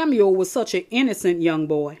 And Samuel was such an innocent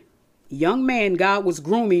young man God was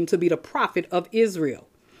grooming to be the prophet of Israel.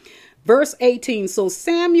 Verse 18, so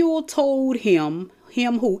Samuel told him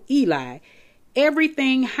who Eli,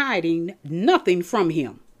 everything, hiding nothing from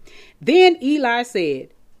him. Then Eli said,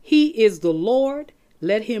 "He is the Lord.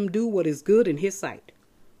 Let him do what is good in his sight."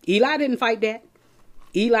 Eli didn't fight that.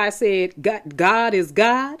 Eli said, God is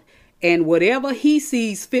God, and whatever he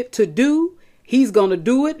sees fit to do, he's going to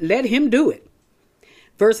do it. Let him do it.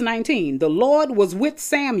 Verse 19, the Lord was with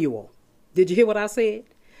Samuel. Did you hear what I said?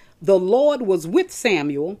 The Lord was with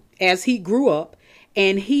Samuel as he grew up,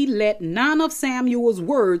 and he let none of Samuel's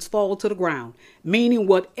words fall to the ground, meaning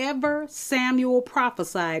whatever Samuel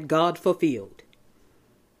prophesied, God fulfilled.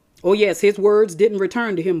 Oh, yes, his words didn't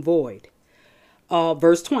return to him void.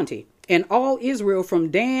 Verse 20, and all Israel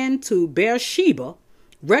from Dan to Beersheba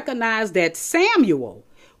recognized that Samuel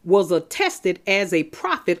was attested as a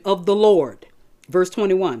prophet of the Lord. Verse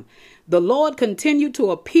 21, the Lord continued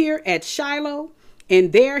to appear at Shiloh,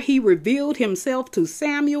 And there he revealed himself to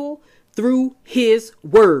Samuel through his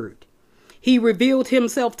word. He revealed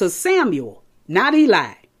himself to Samuel, not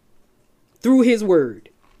Eli, through his word.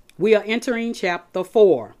 We are entering chapter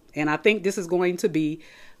 4. And I think this is going to be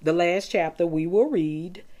the last chapter we will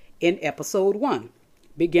read in episode 1,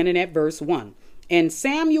 beginning at verse 1. And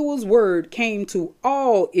Samuel's word came to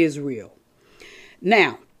all Israel.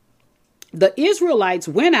 Now, the Israelites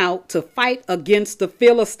went out to fight against the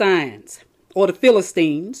Philistines, or the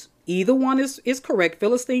Philistines. Either one is correct,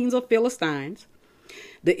 Philistines or Philistines.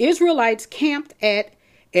 The Israelites camped at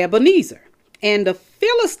Ebenezer, and the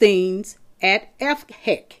Philistines at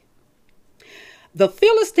Ephek. The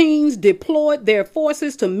Philistines deployed their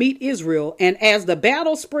forces to meet Israel, and as the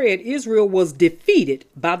battle spread, Israel was defeated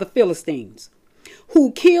by the Philistines,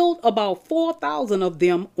 who killed about 4,000 of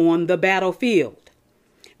them on the battlefield.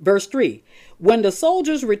 Verse 3, when the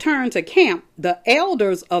soldiers returned to camp, the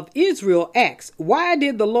elders of Israel asked, why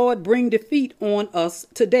did the Lord bring defeat on us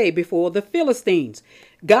today before the Philistines?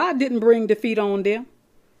 God didn't bring defeat on them.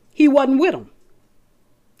 He wasn't with them.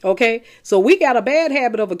 Okay, so we got a bad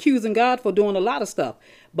habit of accusing God for doing a lot of stuff.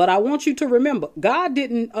 But I want you to remember, God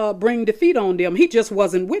didn't bring defeat on them. He just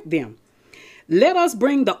wasn't with them. Let us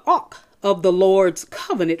bring the ark of the Lord's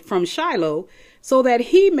covenant from Shiloh, so that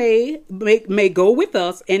he may go with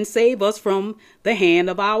us and save us from the hand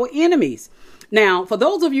of our enemies. Now, for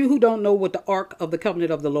those of you who don't know what the ark of the covenant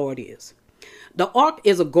of the Lord is, the ark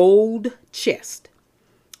is a gold chest.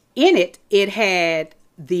 In it, it had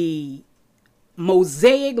the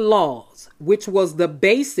Mosaic laws, which was the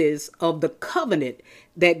basis of the covenant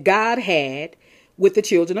that God had with the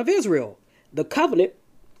children of Israel. The covenant,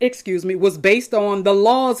 was based on the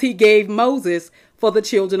laws he gave Moses for the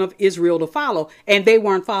children of Israel to follow, and they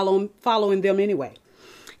weren't following them anyway.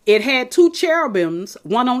 It had 2 cherubims,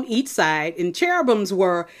 one on each side, and cherubims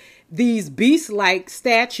were these beast-like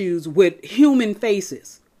statues with human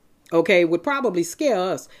faces. Okay, would probably scare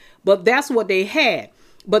us, but that's what they had.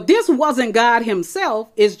 But this wasn't God himself.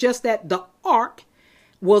 It's just that the ark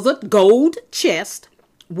was a gold chest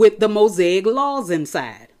with the Mosaic laws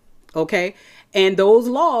inside. Okay. And those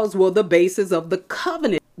laws were the basis of the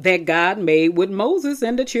covenant that God made with Moses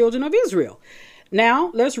and the children of Israel. Now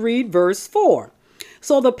let's read verse 4.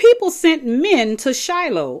 So the people sent men to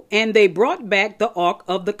Shiloh, and they brought back the ark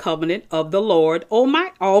of the covenant of the Lord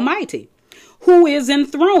Almighty, who is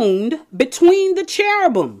enthroned between the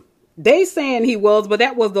cherubim. They saying he was, but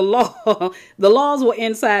that was the law. The laws were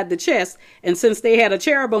inside the chest. And since they had a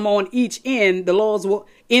cherubim on each end, the laws were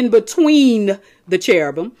in between the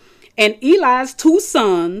cherubim. And Eli's 2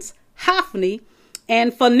 sons, Hophni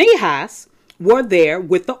and Phinehas, were there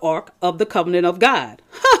with the ark of the covenant of God.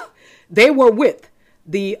 They were with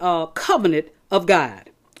the covenant of God,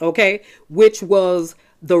 okay, which was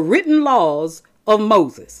the written laws of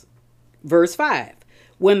Moses. Verse 5.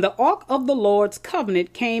 When the ark of the Lord's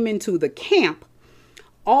covenant came into the camp,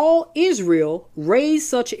 all Israel raised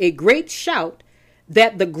such a great shout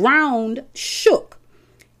that the ground shook.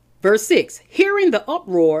 Verse 6, hearing the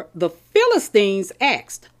uproar, the Philistines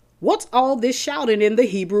asked, what's all this shouting in the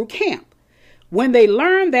Hebrew camp? When they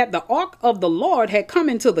learned that the ark of the Lord had come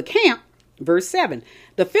into the camp, verse 7,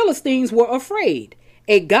 the Philistines were afraid.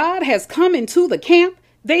 A God has come into the camp,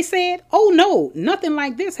 they said. Oh no, nothing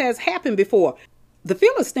like this has happened before. The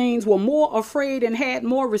Philistines were more afraid and had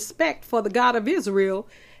more respect for the God of Israel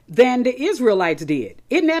than the Israelites did.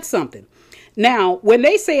 Isn't that something? Now, when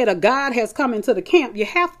they said a God has come into the camp, you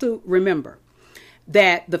have to remember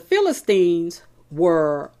that the Philistines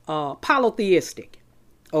were polytheistic.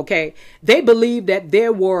 Okay, they believed that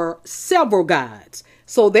there were several gods.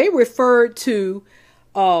 So they referred to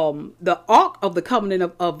the ark of the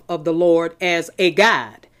covenant of the Lord as a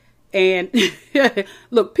god. And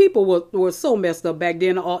look, people were so messed up back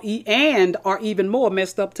then and are even more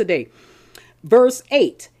messed up today. Verse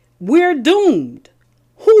 8, we're doomed.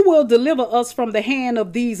 Who will deliver us from the hand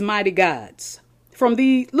of these mighty gods? From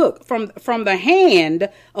the hand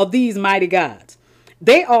of these mighty gods.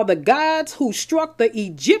 They are the gods who struck the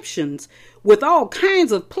Egyptians with all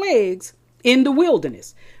kinds of plagues in the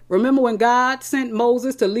wilderness. Remember when God sent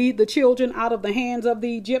Moses to lead the children out of the hands of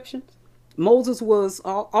the Egyptians? Moses was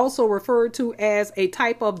also referred to as a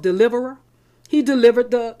type of deliverer. He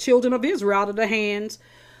delivered the children of Israel out of the hands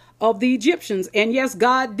of the Egyptians. And yes,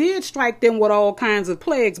 God did strike them with all kinds of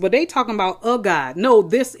plagues, but they talking about a God. No,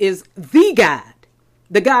 this is the God.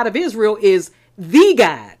 The God of Israel is the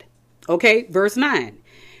God. Okay, verse 9.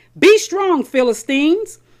 Be strong,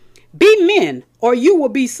 Philistines. Be men, or you will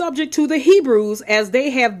be subject to the Hebrews as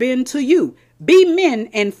they have been to you. Be men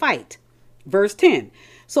and fight. Verse 10.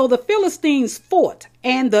 So the Philistines fought,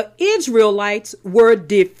 and the Israelites were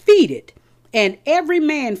defeated, and every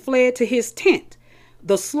man fled to his tent.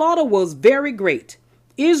 The slaughter was very great.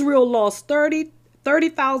 Israel lost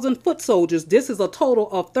 30,000 foot soldiers. This is a total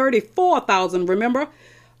of 34,000. Remember,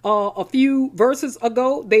 a few verses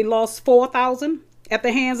ago, they lost 4,000 at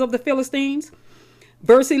the hands of the Philistines.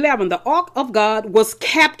 Verse 11, the ark of God was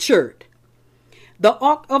captured. The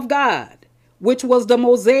ark of God, which was the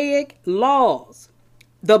Mosaic laws,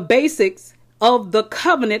 the basics of the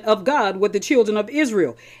covenant of God with the children of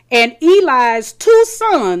Israel. And Eli's two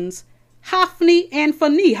sons, Hophni and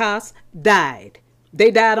Phinehas, died.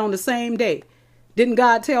 They died on the same day. Didn't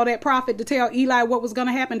God tell that prophet to tell Eli what was going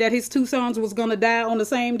to happen, that his two sons was going to die on the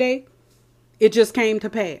same day? It just came to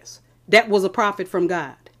pass. That was a prophet from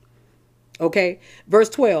God. Okay, verse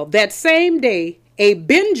 12, that same day, a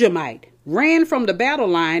Benjamite ran from the battle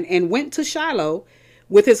line and went to Shiloh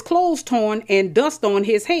with his clothes torn and dust on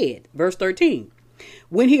his head. Verse 13,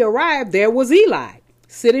 when he arrived, there was Eli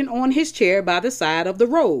sitting on his chair by the side of the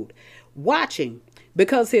road, watching,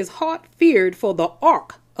 because his heart feared for the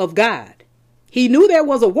ark of God. He knew there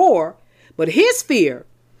was a war, but his fear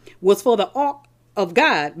was for the ark of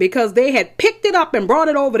God, because they had picked it up and brought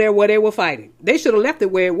it over there where they were fighting. They should have left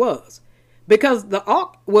it where it was, because the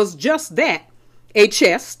ark was just that, a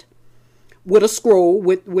chest with a scroll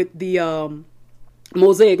with the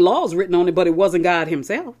Mosaic laws written on it, but it wasn't God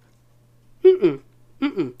himself.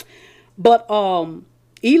 But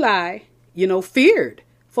Eli, feared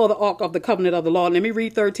for the ark of the covenant of the Lord. Let me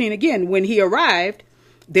read 13 again. When he arrived,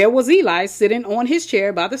 there was Eli sitting on his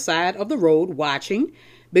chair by the side of the road, watching,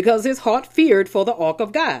 because his heart feared for the ark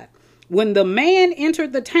of God. When the man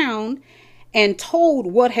entered the town and told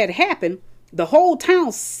what had happened, the whole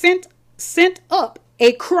town sent up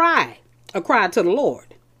a cry to the Lord.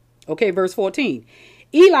 Okay, verse 14.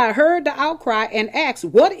 Eli heard the outcry and asked,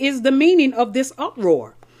 what is the meaning of this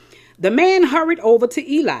uproar? The man hurried over to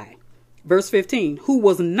Eli, verse 15, who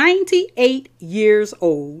was 98 years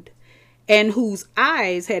old and whose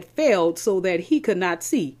eyes had failed so that he could not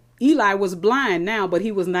see. Eli was blind now, but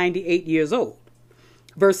he was 98 years old.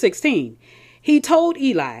 Verse 16, he told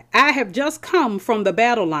Eli, I have just come from the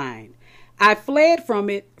battle line. I fled from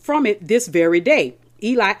it this very day.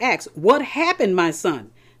 Eli asked, what happened, my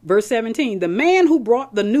son? Verse 17, the man who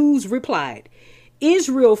brought the news replied,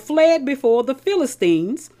 Israel fled before the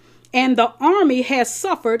Philistines, and the army has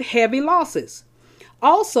suffered heavy losses.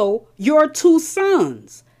 Also, your two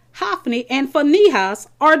sons, Hophni and Phinehas,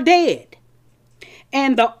 are dead,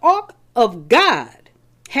 and the ark of God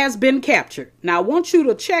has been captured. Now, I want you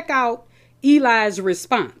to check out Eli's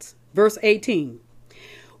response. Verse 18,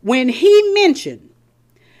 when he mentioned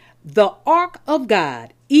the ark of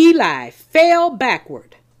God, Eli fell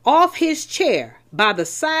backward off his chair by the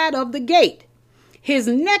side of the gate. His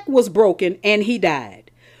neck was broken and he died.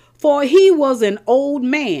 For he was an old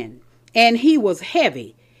man and he was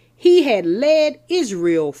heavy. He had led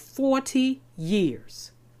Israel 40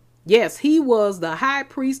 years. Yes, he was the high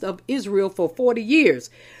priest of Israel for 40 years.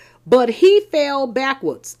 But he fell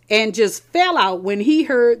backwards and just fell out when he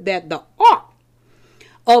heard that the ark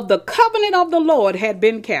of the covenant of the Lord had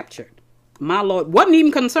been captured. My Lord wasn't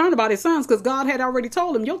even concerned about his sons, because God had already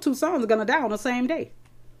told him, your two sons are going to die on the same day.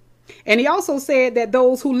 And he also said that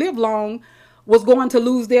those who live long was going to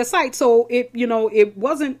lose their sight. So it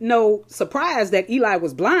wasn't no surprise that Eli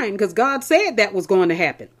was blind, because God said that was going to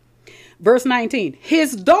happen. Verse 19,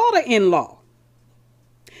 his daughter-in-law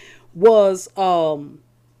was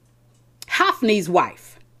Hophni's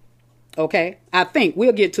wife. Okay, I think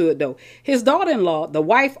we'll get to it though. His daughter-in-law, the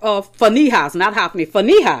wife of Phinehas, not Hophni,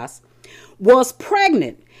 Phinehas, was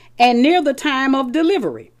pregnant and near the time of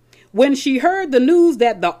delivery. When she heard the news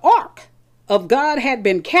that the ark of God had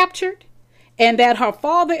been captured and that her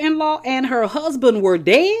father-in-law and her husband were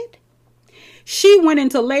dead, she went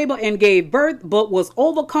into labor and gave birth, but was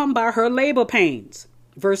overcome by her labor pains.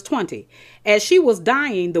 Verse 20, as she was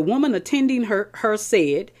dying, the woman attending her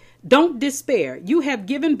said, don't despair, you have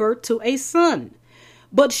given birth to a son.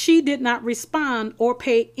 But she did not respond or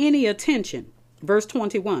pay any attention. Verse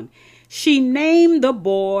 21, she named the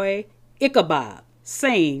boy Ichabod,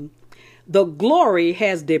 saying, the glory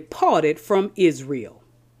has departed from Israel.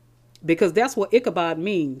 Because that's what Ichabod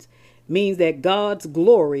means that God's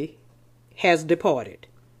glory has departed.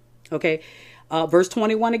 Okay, verse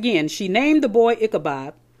 21 again, she named the boy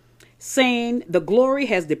Ichabod, saying the glory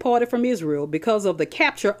has departed from Israel because of the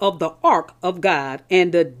capture of the ark of God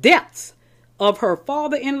and the deaths of her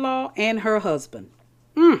father-in-law and her husband.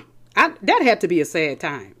 That had to be a sad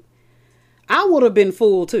time. I would have been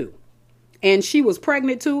fooled too. And she was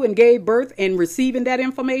pregnant too and gave birth and receiving that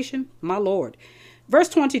information. My Lord. Verse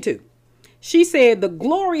 22. She said, the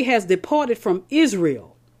glory has departed from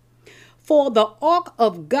Israel, for the ark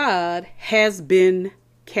of God has been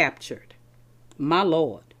captured. My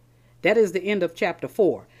Lord. That is the end of chapter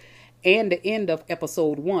 4 and the end of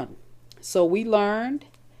episode 1. So we learned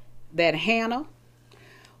that Hannah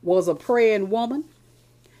was a praying woman.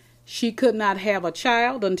 She could not have a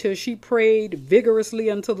child until she prayed vigorously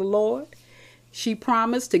unto the Lord. She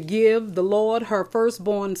promised to give the Lord her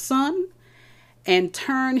firstborn son and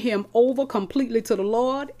turn him over completely to the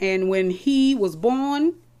Lord. And when he was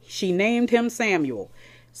born, she named him Samuel.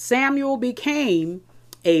 Samuel became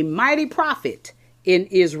a mighty prophet in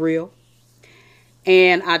Israel.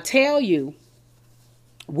 And I tell you,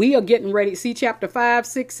 we are getting ready to see chapter 5,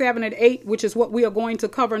 6, 7, and 8, which is what we are going to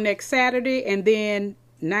cover next Saturday. And then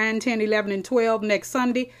 9, 10, 11, and 12 next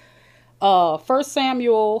Sunday. 1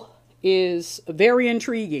 Samuel is very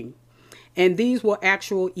intriguing. And these were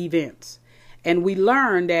actual events. And we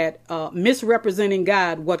learned that misrepresenting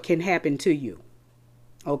God, what can happen to you.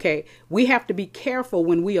 Okay, we have to be careful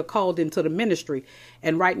when we are called into the ministry.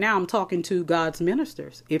 And right now I'm talking to God's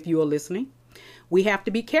ministers. If you are listening, we have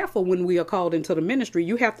to be careful when we are called into the ministry.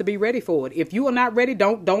 You have to be ready for it. If you are not ready,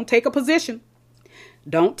 don't take a position.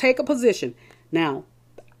 Don't take a position. Now,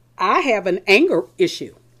 I have an anger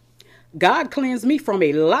issue. God cleansed me from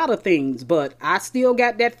a lot of things, but I still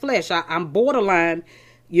got that flesh. I'm borderline.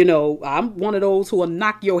 You know, I'm one of those who will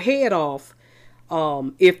knock your head off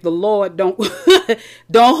if the Lord don't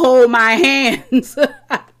hold my hands.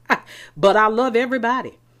 But I love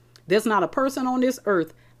everybody. There's not a person on this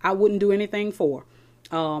earth I wouldn't do anything for.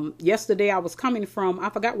 Yesterday I was coming from, I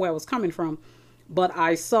forgot where I was coming from, but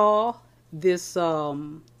I saw this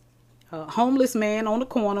homeless man on the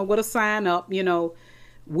corner with a sign up, you know,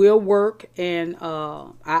 will work. And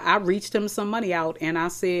I reached him some money out and I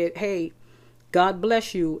said, hey, God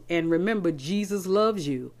bless you. And remember, Jesus loves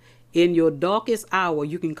you. In your darkest hour,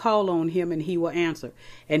 you can call on him and he will answer.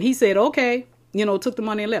 And he said, okay, you know, took the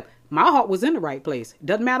money and left. My heart was in the right place.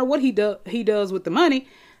 Doesn't matter what he does with the money.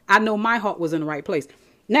 I know my heart was in the right place.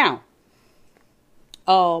 Now,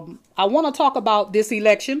 I want to talk about this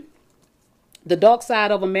election, the dark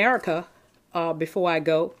side of America, before I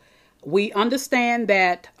go. We understand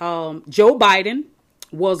that Joe Biden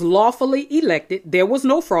was lawfully elected. There was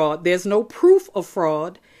no fraud. There's no proof of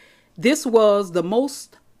fraud. This was the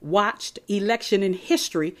most watched election in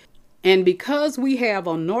history. And because we have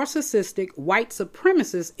a narcissistic white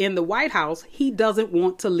supremacist in the White House, he doesn't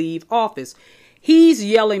want to leave office. He's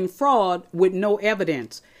yelling fraud with no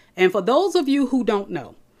evidence. And for those of you who don't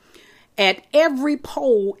know, at every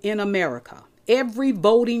poll in America, every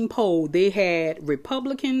voting poll, they had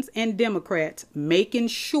Republicans and Democrats making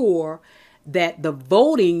sure that the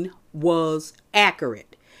voting was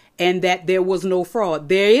accurate and that there was no fraud.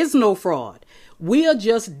 There is no fraud. We are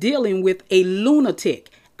just dealing with a lunatic.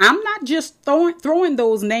 I'm not just throwing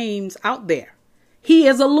those names out there. He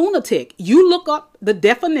is a lunatic. You look up the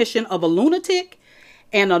definition of a lunatic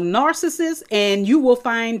and a narcissist and you will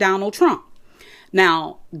find Donald Trump.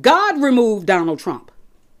 Now, God removed Donald Trump.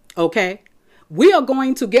 Okay. We are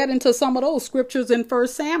going to get into some of those scriptures in 1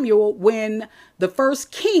 Samuel when the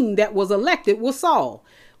first king that was elected was Saul.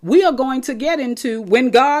 We are going to get into when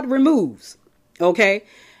God removes. Okay.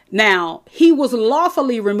 Now, he was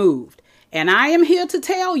lawfully removed. And I am here to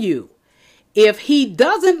tell you, if he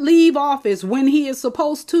doesn't leave office when he is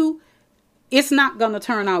supposed to, it's not going to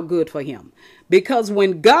turn out good for him. Because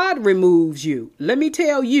when God removes you, let me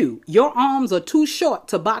tell you, your arms are too short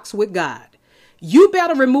to box with God. You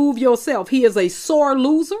better remove yourself. He is a sore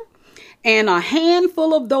loser. And a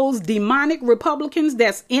handful of those demonic Republicans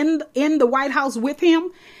that's in the White House with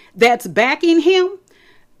him, that's backing him,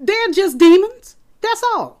 they're just demons. That's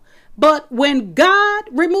all. But when God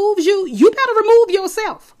removes you, you better remove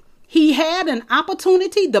yourself. He had an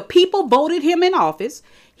opportunity. The people voted him in office.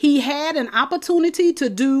 He had an opportunity to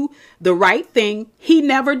do the right thing. He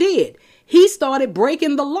never did. He started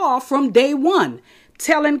breaking the law from day one,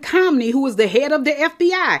 telling Comey, who was the head of the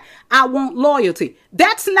FBI, I want loyalty.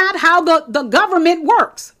 That's not how the government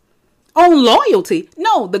works. On loyalty.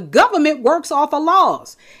 No, the government works off of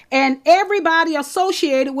laws. And everybody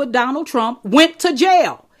associated with Donald Trump went to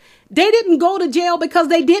jail. They didn't go to jail because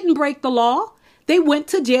they didn't break the law. They went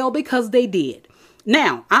to jail because they did.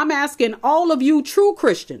 Now, I'm asking all of you true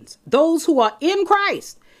Christians, those who are in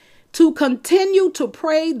Christ, to continue to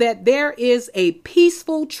pray that there is a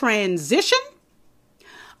peaceful transition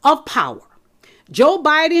of power. Joe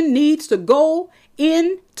Biden needs to go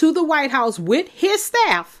into the White House with his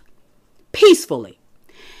staff peacefully.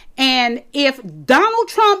 And if Donald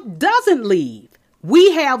Trump doesn't leave,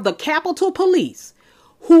 we have the Capitol Police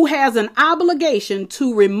who has an obligation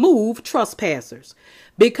to remove trespassers.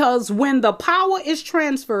 Because when the power is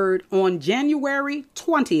transferred on January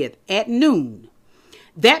 20th at noon,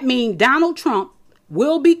 that means Donald Trump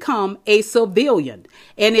will become a civilian.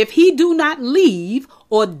 And if he do not leave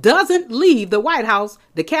or doesn't leave the White House,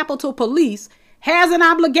 the Capitol Police has an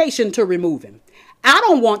obligation to remove him. I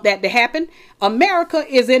don't want that to happen. America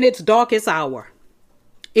is in its darkest hour.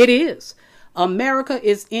 It is. America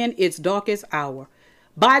is in its darkest hour.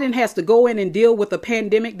 Biden has to go in and deal with a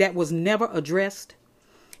pandemic that was never addressed.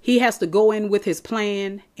 He has to go in with his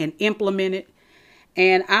plan and implement it.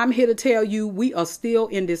 And I'm here to tell you, we are still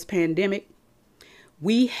in this pandemic.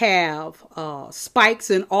 We have spikes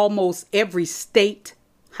in almost every state.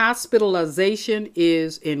 Hospitalization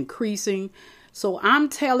is increasing. So I'm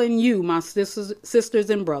telling you, my sisters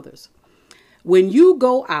and brothers, when you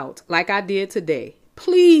go out like I did today,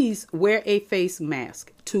 please wear a face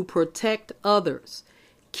mask to protect others.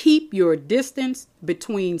 Keep your distance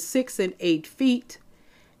between 6 and 8 feet.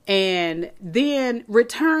 And then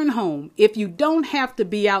return home. If you don't have to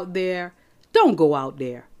be out there, don't go out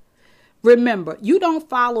there. Remember, you don't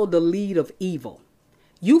follow the lead of evil.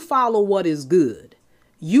 You follow what is good.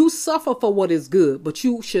 You suffer for what is good, but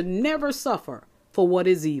you should never suffer for what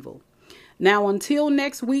is evil. Now, until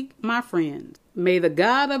next week, my friends, may the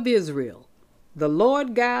God of Israel, the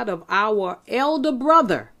Lord God of our elder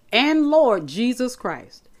brother and Lord Jesus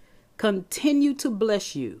Christ, continue to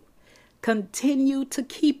bless you. Continue to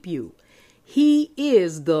keep you. He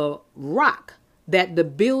is the rock that the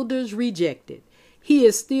builders rejected. He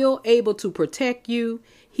is still able to protect you.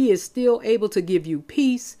 He is still able to give you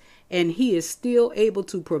peace, and he is still able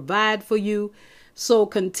to provide for you. So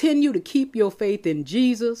continue to keep your faith in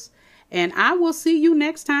Jesus, and I will see you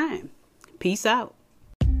next time. Peace out.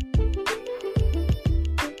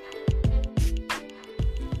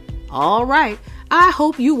 All right. I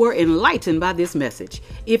hope you were enlightened by this message.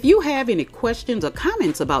 If you have any questions or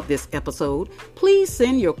comments about this episode, please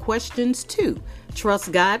send your questions to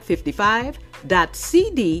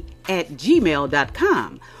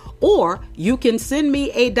trustgod55.cd@gmail.com, or you can send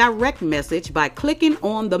me a direct message by clicking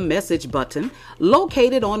on the message button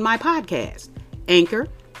located on my podcast, Anchor,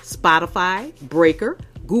 Spotify, Breaker,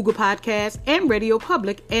 Google Podcasts, and Radio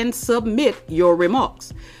Public, and submit your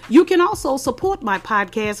remarks. You can also support my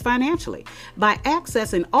podcast financially by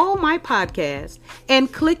accessing all my podcasts and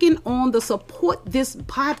clicking on the support this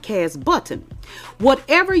podcast button.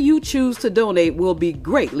 Whatever you choose to donate will be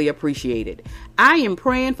greatly appreciated. I am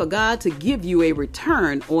praying for God to give you a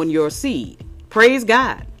return on your seed. Praise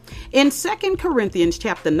God. In 2 Corinthians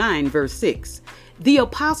chapter 9, verse 6, the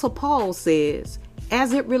Apostle Paul says,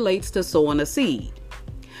 as it relates to sowing a seed,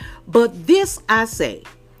 "But this I say,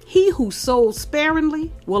 he who sows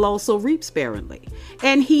sparingly will also reap sparingly,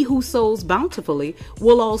 and he who sows bountifully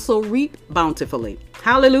will also reap bountifully."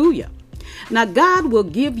 Hallelujah. Now God will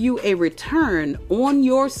give you a return on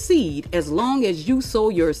your seed as long as you sow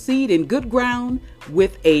your seed in good ground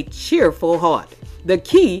with a cheerful heart. The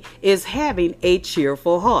key is having a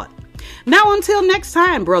cheerful heart. Now until next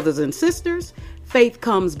time, brothers and sisters, faith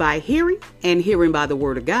comes by hearing, and hearing by the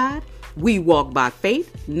word of God. We walk by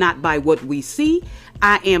faith, not by what we see.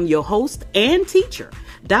 I am your host and teacher,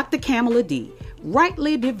 Dr. Kamala D.,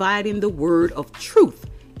 rightly dividing the word of truth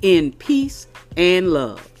in peace and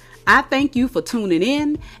love. I thank you for tuning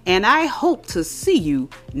in, and I hope to see you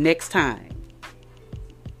next time.